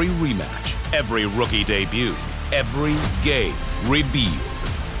 every rematch, every rookie debut, every game revealed.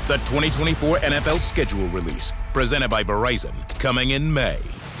 The 2024 NFL schedule release, presented by Verizon, coming in May.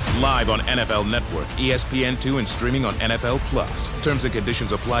 Live on NFL Network, ESPN2, and streaming on NFL Plus. Terms and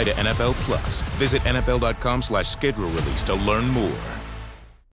conditions apply to NFL Plus. Visit NFL.com/schedule release to learn more.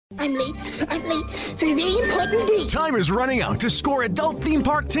 I'm late for a very important date. Time is running out to score adult theme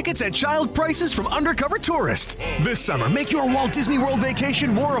park tickets at child prices from Undercover Tourist. This summer, make your Walt Disney World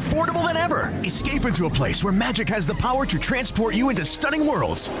vacation more affordable than ever. Escape into a place where magic has the power to transport you into stunning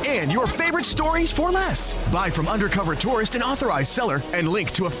worlds and your favorite stories for less. Buy from Undercover Tourist, an authorized seller, and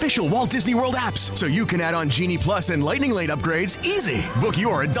link to official Walt Disney World apps so you can add on Genie Plus and Lightning Lane upgrades easy. Book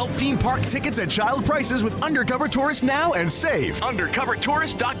your adult theme park tickets at child prices with Undercover Tourist now and save.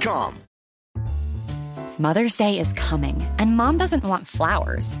 UndercoverTourist.com. Mother's Day is coming, and Mom doesn't want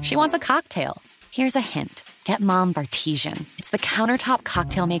flowers. She wants a cocktail. Here's a hint. Get Mom Bartesian. It's the countertop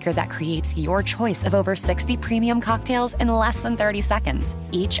cocktail maker that creates your choice of over 60 premium cocktails in less than 30 seconds,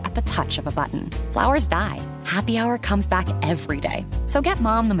 each at the touch of a button. Flowers die. Happy Hour comes back every day. So get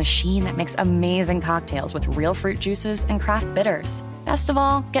Mom the machine that makes amazing cocktails with real fruit juices and craft bitters. Best of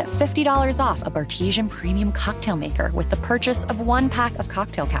all, get $50 off a Bartesian premium cocktail maker with the purchase of 1 pack of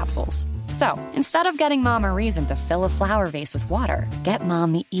cocktail capsules. So, instead of getting Mom a reason to fill a flower vase with water, get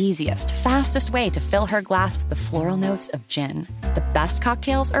Mom the easiest, fastest way to fill her glass with the floral notes of gin. The best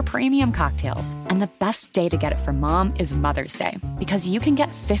cocktails are premium cocktails, and the best day to get it for Mom is Mother's Day, because you can get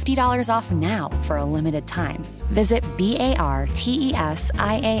 $50 off now for a limited time. Visit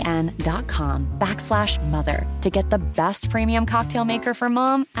BARTESIAN.com/mother to get the best premium cocktail maker for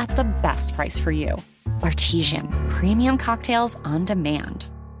Mom at the best price for you. Bartesian, premium cocktails on demand.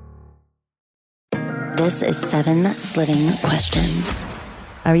 This is 7 Sliving Questions.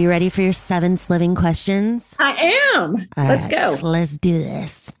 Are you ready for your 7 sliving questions? I am. Let's go. So let's do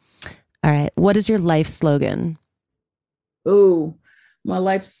this. All right. What is your life slogan? Ooh, my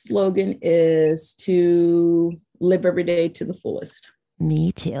life slogan is to live every day to the fullest.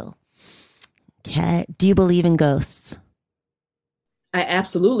 Me too. Okay. Do you believe in ghosts? I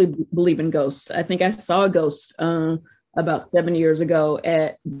absolutely believe in ghosts. I think I saw a ghost about 7 years ago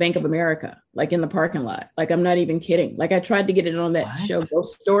at Bank of America, like in the parking lot. Like, I'm not even kidding. Like, I tried to get it on that show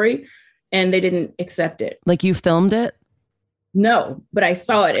Ghost Story and they didn't accept it. Like, you filmed it? No, but I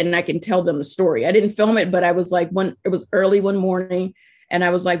saw it and I can tell them the story. I didn't film it, but I was like, it was early one morning and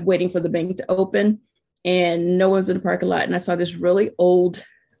I was like waiting for the bank to open and no one's in the parking lot. And I saw this really old,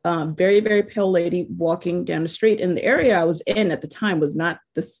 very, very pale lady walking down the street. And the area I was in at the time was not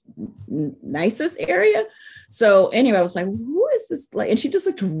the nicest area. So anyway, I was like, who is this? Like, and she just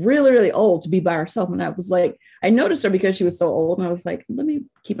looked really, really old to be by herself. And I was like, I noticed her because she was so old. And I was like, let me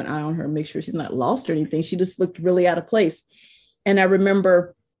keep an eye on her and make sure she's not lost or anything. She just looked really out of place. And I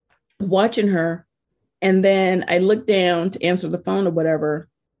remember watching her. And then I looked down to answer the phone or whatever.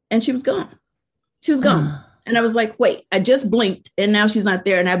 And she was gone. She was gone. And I was like, wait, I just blinked and now she's not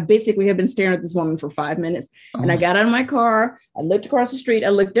there. And I basically have been staring at this woman for 5 minutes. And I got out of my car. I looked across the street. I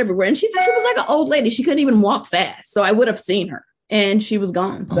looked everywhere. And she was like an old lady. She couldn't even walk fast. So I would have seen her and she was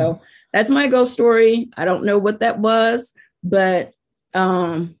gone. So that's my ghost story. I don't know what that was, but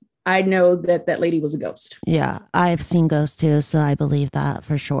I know that that lady was a ghost. Yeah, I've seen ghosts too. So I believe that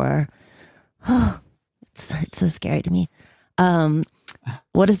for sure. It's so scary to me.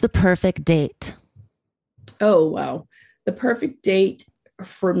 What is the perfect date? Oh, wow. The perfect date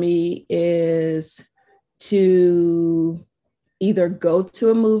for me is to either go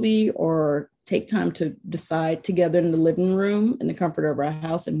to a movie or take time to decide together in the living room in the comfort of our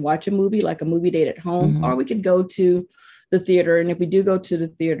house and watch a movie, like a movie date at home, or we could go to the theater. And if we do go to the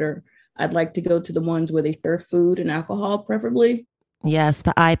theater, I'd like to go to the ones where they serve food and alcohol, preferably. Yes,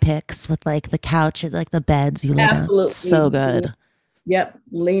 the iPics with like the couches, like the beds you lay down. Absolutely. So good. Yep.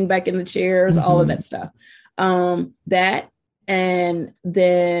 Lean back in the chairs, all of that stuff. That, and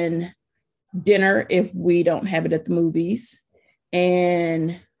then dinner if we don't have it at the movies,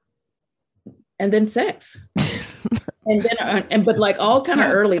 and then sex. And then, but like all kind of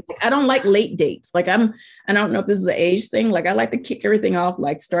early. Like, I don't like late dates. Like I don't know if this is an age thing. Like, I like to kick everything off,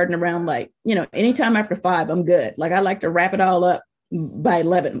 like starting around, like, anytime after 5, I'm good. Like, I like to wrap it all up by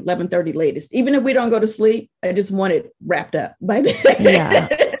 11:30 latest. Even if we don't go to sleep, I just want it wrapped up by then. Yeah.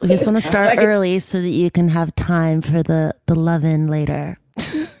 We just want to start early so that you can have time for the love-in later.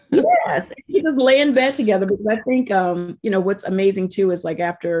 Yes. You just lay in bed together, because I think, what's amazing too is like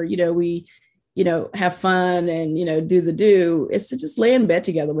after, we, have fun and, do is to just lay in bed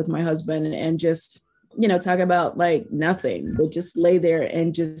together with my husband and just, talk about like nothing, but just lay there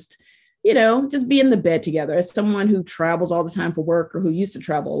and just be in the bed together. As someone who travels all the time for work, or who used to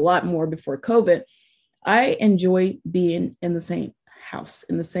travel a lot more before COVID, I enjoy being in the same house,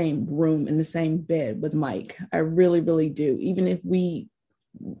 in the same room, in the same bed with Mike. I really, really do. Even if we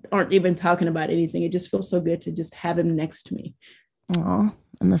aren't even talking about anything, it just feels so good to just have him next to me. Oh,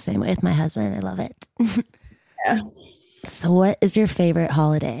 I'm the same way with my husband. I love it. Yeah. So what is your favorite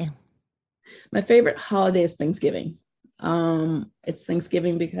holiday? My favorite holiday is Thanksgiving. It's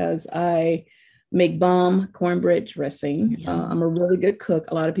Thanksgiving because I make bomb cornbread dressing. I'm a really good cook.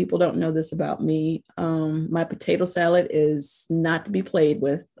 A lot of people don't know this about me. My potato salad is not to be played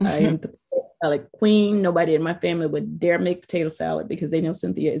with. I am the potato salad queen. Nobody in my family would dare make potato salad because they know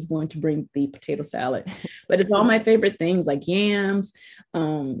Cynthia is going to bring the potato salad. But it's all my favorite things, like yams,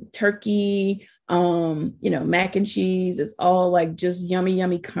 turkey, mac and cheese. It's all like just yummy,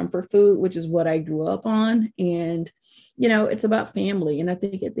 yummy comfort food, which is what I grew up on. And it's about family. And I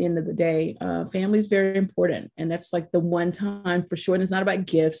think at the end of the day, family is very important. And that's like the one time for sure. And it's not about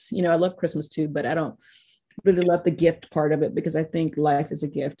gifts. I love Christmas too, but I don't really love the gift part of it, because I think life is a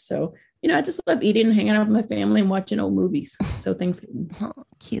gift. So, I just love eating and hanging out with my family and watching old movies. So Thanksgiving. Oh,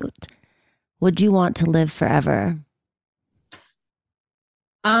 cute. Would you want to live forever?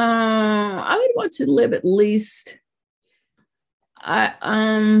 I would want to live at least,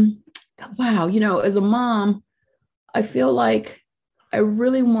 wow, as a mom, I feel like I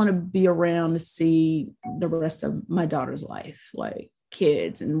really want to be around to see the rest of my daughter's life, like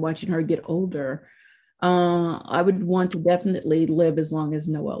kids and watching her get older. I would want to definitely live as long as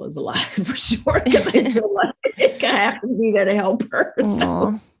Noelle is alive for sure, because I feel like I have to be there to help her.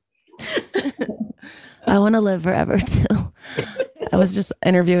 So. I want to live forever too. I was just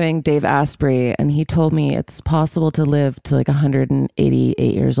interviewing Dave Asprey, and he told me it's possible to live to like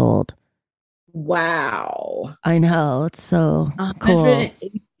 188 years old. Wow. I know. It's so cool.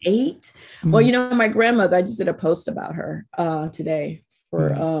 188? Well, my grandmother, I just did a post about her today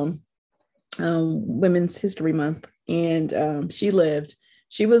for Women's History Month. And she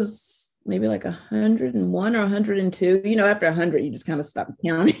was maybe like 101 or 102. After 100, you just kind of stop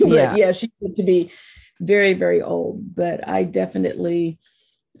counting. But yeah, she lived to be very, very old. But I definitely,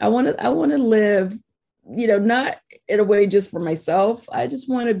 I want to live, not in a way just for myself. I just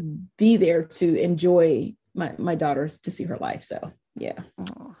want to be there to enjoy my daughters, to see her life. So yeah.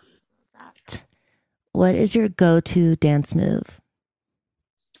 Oh, what is your go-to dance move?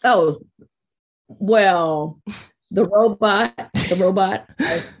 Oh, well, the robot.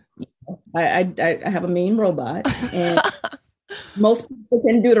 I have a mean robot, and most people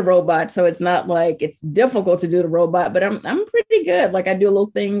can do the robot, so it's not like it's difficult to do the robot. But I'm pretty good. Like I do a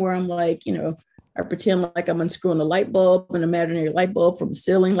little thing where I'm like, I pretend like I'm unscrewing a light bulb, an imaginary light bulb from the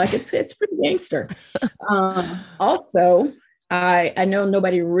ceiling. Like it's pretty gangster. Also, I know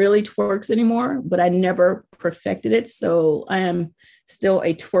nobody really twerks anymore, but I never perfected it, so I am still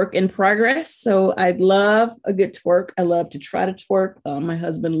a twerk in progress. So I love a good twerk. I love to try to twerk. My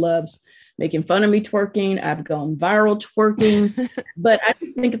husband loves making fun of me twerking. I've gone viral twerking, but I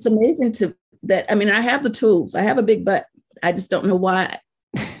just think it's amazing I have the tools. I have a big butt. I just don't know why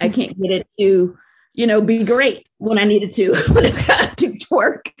I can't get it to, be great when I need it to, when it's time to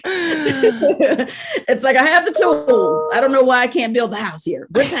twerk. It's like, I have the tools. I don't know why I can't build the house here.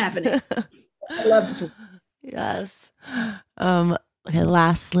 What's happening? I love the twerk. Yes. Okay,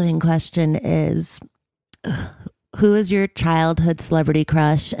 last living question is, who is your childhood celebrity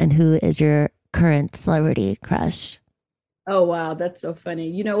crush and who is your current celebrity crush? Oh, wow. That's so funny.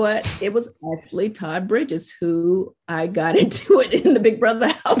 You know what? It was actually Todd Bridges who I got into it in the Big Brother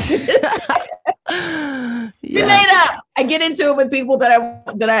house. I get into it with people that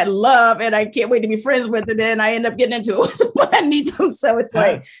I love and I can't wait to be friends with, and then I end up getting into it when I meet them. So it's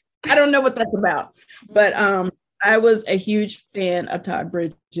like, I don't know what that's about. But I was a huge fan of Todd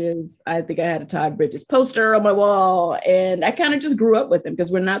Bridges. I think I had a Todd Bridges poster on my wall, and I kind of just grew up with him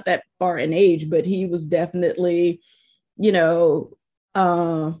because we're not that far in age, but he was definitely,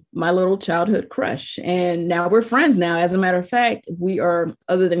 my little childhood crush. And now we're friends now. As a matter of fact, we are,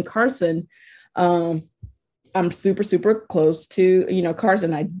 other than Carson, I'm super, super close to,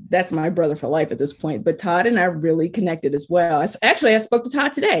 Carson. That's my brother for life at this point, but Todd and I really connected as well. I spoke to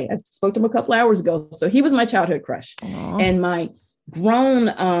Todd today. I spoke to him a couple hours ago. So he was my childhood crush. Aww. And my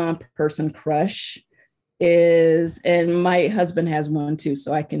grown person crush is, and my husband has one too.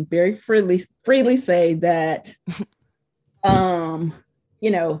 So I can very freely say that,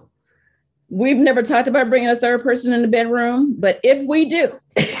 we've never talked about bringing a third person in the bedroom, but if we do,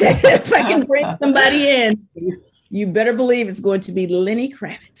 if I can bring somebody in, you better believe it's going to be Lenny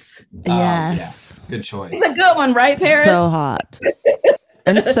Kravitz. Yes. Yeah. Good choice. He's a good one, right, Paris? So hot.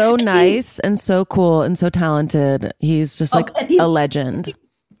 And so nice and so cool and so talented. He's just like a legend.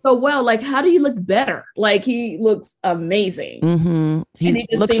 So well, like, how do you look better? Like, he looks amazing. Mm-hmm. He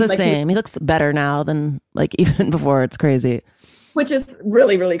looks the same. He looks better now than like even before. It's crazy. Which is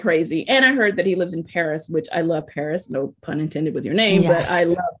really, really crazy. And I heard that he lives in Paris, which I love Paris. No pun intended with your name, yes. But I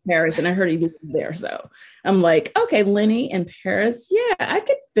love Paris. And I heard he lives there. So I'm like, okay, Lenny in Paris. Yeah, I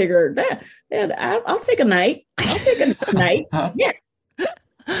could figure that. Yeah, I'll take a night. Yeah. I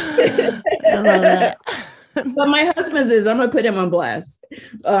love it. But my husband's I'm going to put him on blast.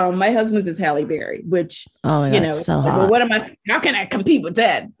 My husband's is Halle Berry, which, oh my God, so hot. Well, how can I compete with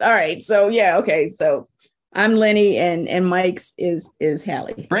that? All right. So yeah. Okay. So I'm Lenny and Mike's is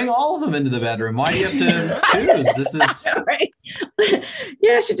Halle. Bring all of them into the bedroom. Why do you have to choose? This is right.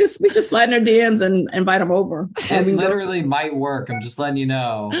 Yeah, we should slide in our DMs and invite them over. It literally might work. I'm just letting you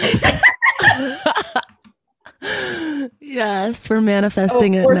know. Yes, we're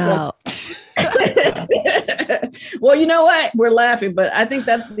manifesting it now. Well, you know what? We're laughing, but I think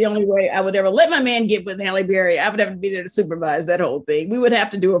that's the only way I would ever let my man get with Halle Berry. I would have to be there to supervise that whole thing. We would have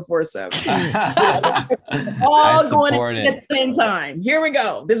to do a foursome. All going at the same time. Here we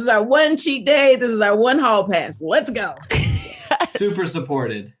go. This is our one cheat day. This is our one hall pass. Let's go. Super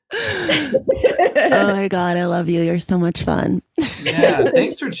supported. Oh my God, I love you. You're so much fun. Yeah,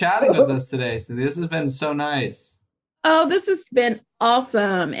 thanks for chatting with us today. So this has been so nice. Oh, this has been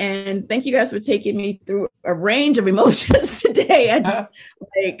awesome. And thank you guys for taking me through a range of emotions today. I just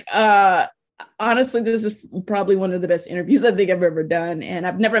honestly, this is probably one of the best interviews I think I've ever done. And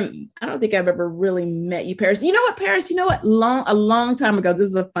I don't think I've ever really met you, Paris. You know what, Paris? You know what? A long time ago, this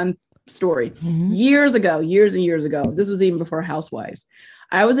is a fun story. Mm-hmm. Years and years ago, this was even before Housewives.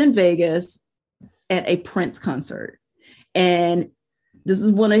 I was in Vegas at a Prince concert, and this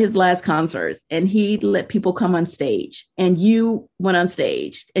is one of his last concerts, and he let people come on stage, and you went on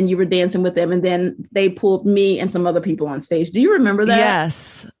stage and you were dancing with them. And then they pulled me and some other people on stage. Do you remember that?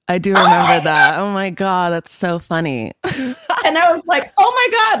 Yes, I do remember that. Oh my God, that's so funny. And I was like, oh my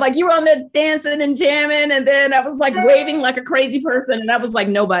God, like you were on there dancing and jamming. And then I was like waving like a crazy person. And I was like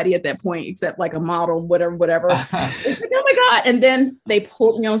nobody at that point, except like a model, whatever. It's like, oh my God. And then they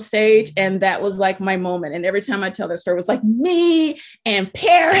pulled me on stage, and that was like my moment. And every time I tell that story, it was like me and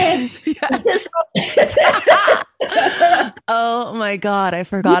Paris. Oh my God, I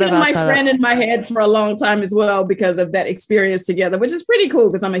forgot about my that. friend in my head for a long time as well because of that experience together, which is pretty cool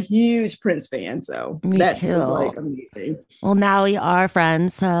because I'm a huge Prince fan. So Me that too. was like amazing. Well, now we are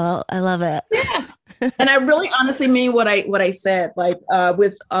friends, so I love it. Yes. And I really honestly mean what I said, like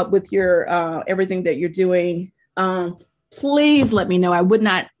with your everything that you're doing. Please let me know. I would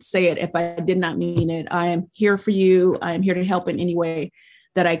not say it if I did not mean it. I am here for you. I am here to help in any way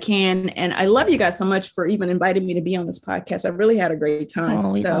that I can. And I love you guys so much for even inviting me to be on this podcast. I really had a great time. Oh,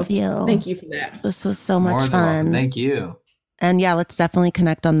 we love you. Thank you for that. This was so much fun. Thank you. And yeah, let's definitely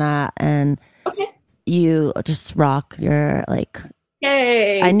connect on that. And you just rock. You're like,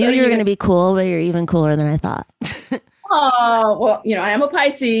 yay. I knew you were going to be cool, but you're even cooler than I thought. Oh, well, I am a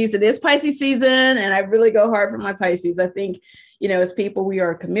Pisces. It is Pisces season, and I really go hard for my Pisces. I think, as people, we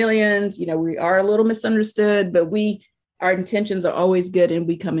are chameleons. We are a little misunderstood, but our intentions are always good, and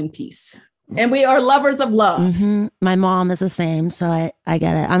we come in peace. And we are lovers of love. Mm-hmm. My mom is the same, so I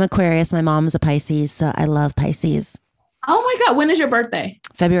get it. I'm Aquarius. My mom is a Pisces, so I love Pisces. Oh my God. When is your birthday?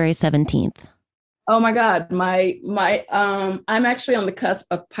 February 17th. Oh my God. I'm actually on the cusp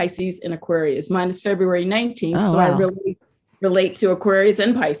of Pisces and Aquarius. Mine is February 19th. Oh, so wow. I really relate to Aquarius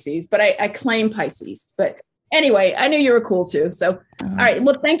and Pisces, but I claim Pisces. But anyway, I knew you were cool too. So, all right.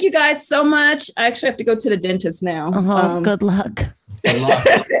 Well, thank you guys so much. I actually have to go to the dentist now. Good luck. Good luck.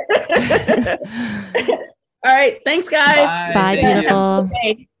 All right. Thanks, guys. Bye, beautiful.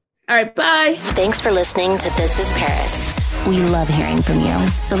 Okay. All right. Bye. Thanks for listening to This is Paris. We love hearing from you.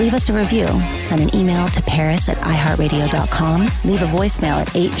 So leave us a review. Send an email to paris@iheartradio.com. Leave a voicemail at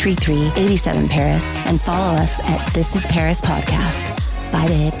 833-87-PARIS. And follow us at This is Paris Podcast. Bye,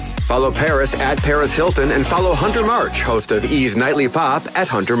 babes. Follow Paris at Paris Hilton and follow Hunter March, host of E's Nightly Pop at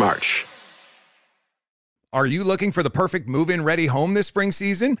Hunter March. Are you looking for the perfect move-in ready home this spring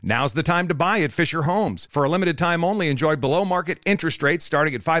season? Now's the time to buy at Fisher Homes. For a limited time only, enjoy below-market interest rates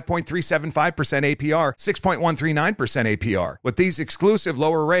starting at 5.375% APR, 6.139% APR. With these exclusive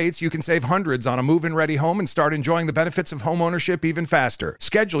lower rates, you can save hundreds on a move-in ready home and start enjoying the benefits of home ownership even faster.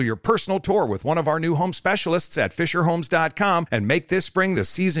 Schedule your personal tour with one of our new home specialists at FisherHomes.com and make this spring the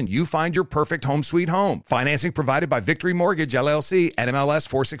season you find your perfect home sweet home. Financing provided by Victory Mortgage, LLC, NMLS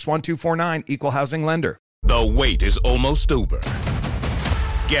 461249, Equal Housing Lender. The wait is almost over.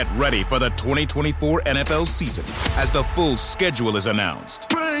 Get ready for the 2024 NFL season as the full schedule is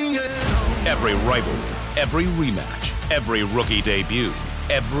announced. Every rivalry, every rematch, every rookie debut,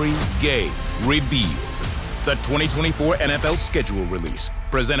 every game revealed. The 2024 NFL schedule release,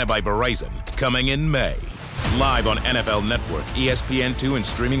 presented by Verizon, coming in May. Live on NFL Network, ESPN2, and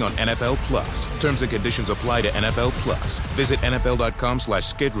streaming on NFL Plus. Terms and conditions apply to NFL Plus. Visit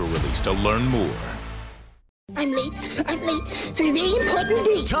NFL.com/schedule release to learn more. I'm late for a very important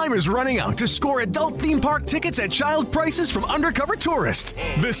date. Time is running out to score adult theme park tickets at child prices from Undercover Tourist.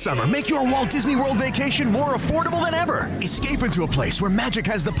 This summer, make your Walt Disney World vacation more affordable than ever. Escape into a place where magic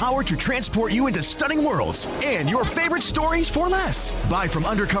has the power to transport you into stunning worlds and your favorite stories for less. Buy from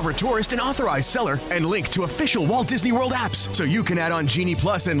Undercover Tourist, an authorized seller, and link to official Walt Disney World apps so you can add on Genie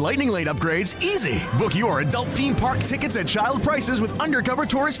Plus and Lightning Lane upgrades easy. Book your adult theme park tickets at child prices with Undercover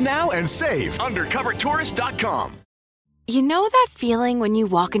Tourist now and save. UndercoverTourist.com. You know that feeling when you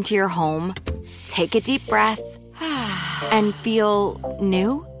walk into your home, take a deep breath, and feel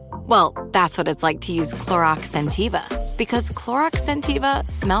new? Well, that's what it's like to use Clorox Scentiva. Because Clorox Scentiva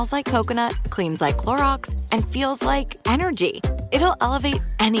smells like coconut, cleans like Clorox, and feels like energy. It'll elevate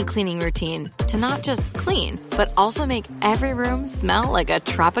any cleaning routine to not just clean, but also make every room smell like a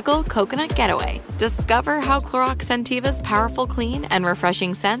tropical coconut getaway. Discover how Clorox Scentiva's powerful clean and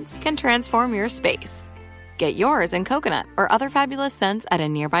refreshing scents can transform your space. Get yours in coconut or other fabulous scents at a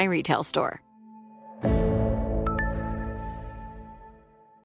nearby retail store.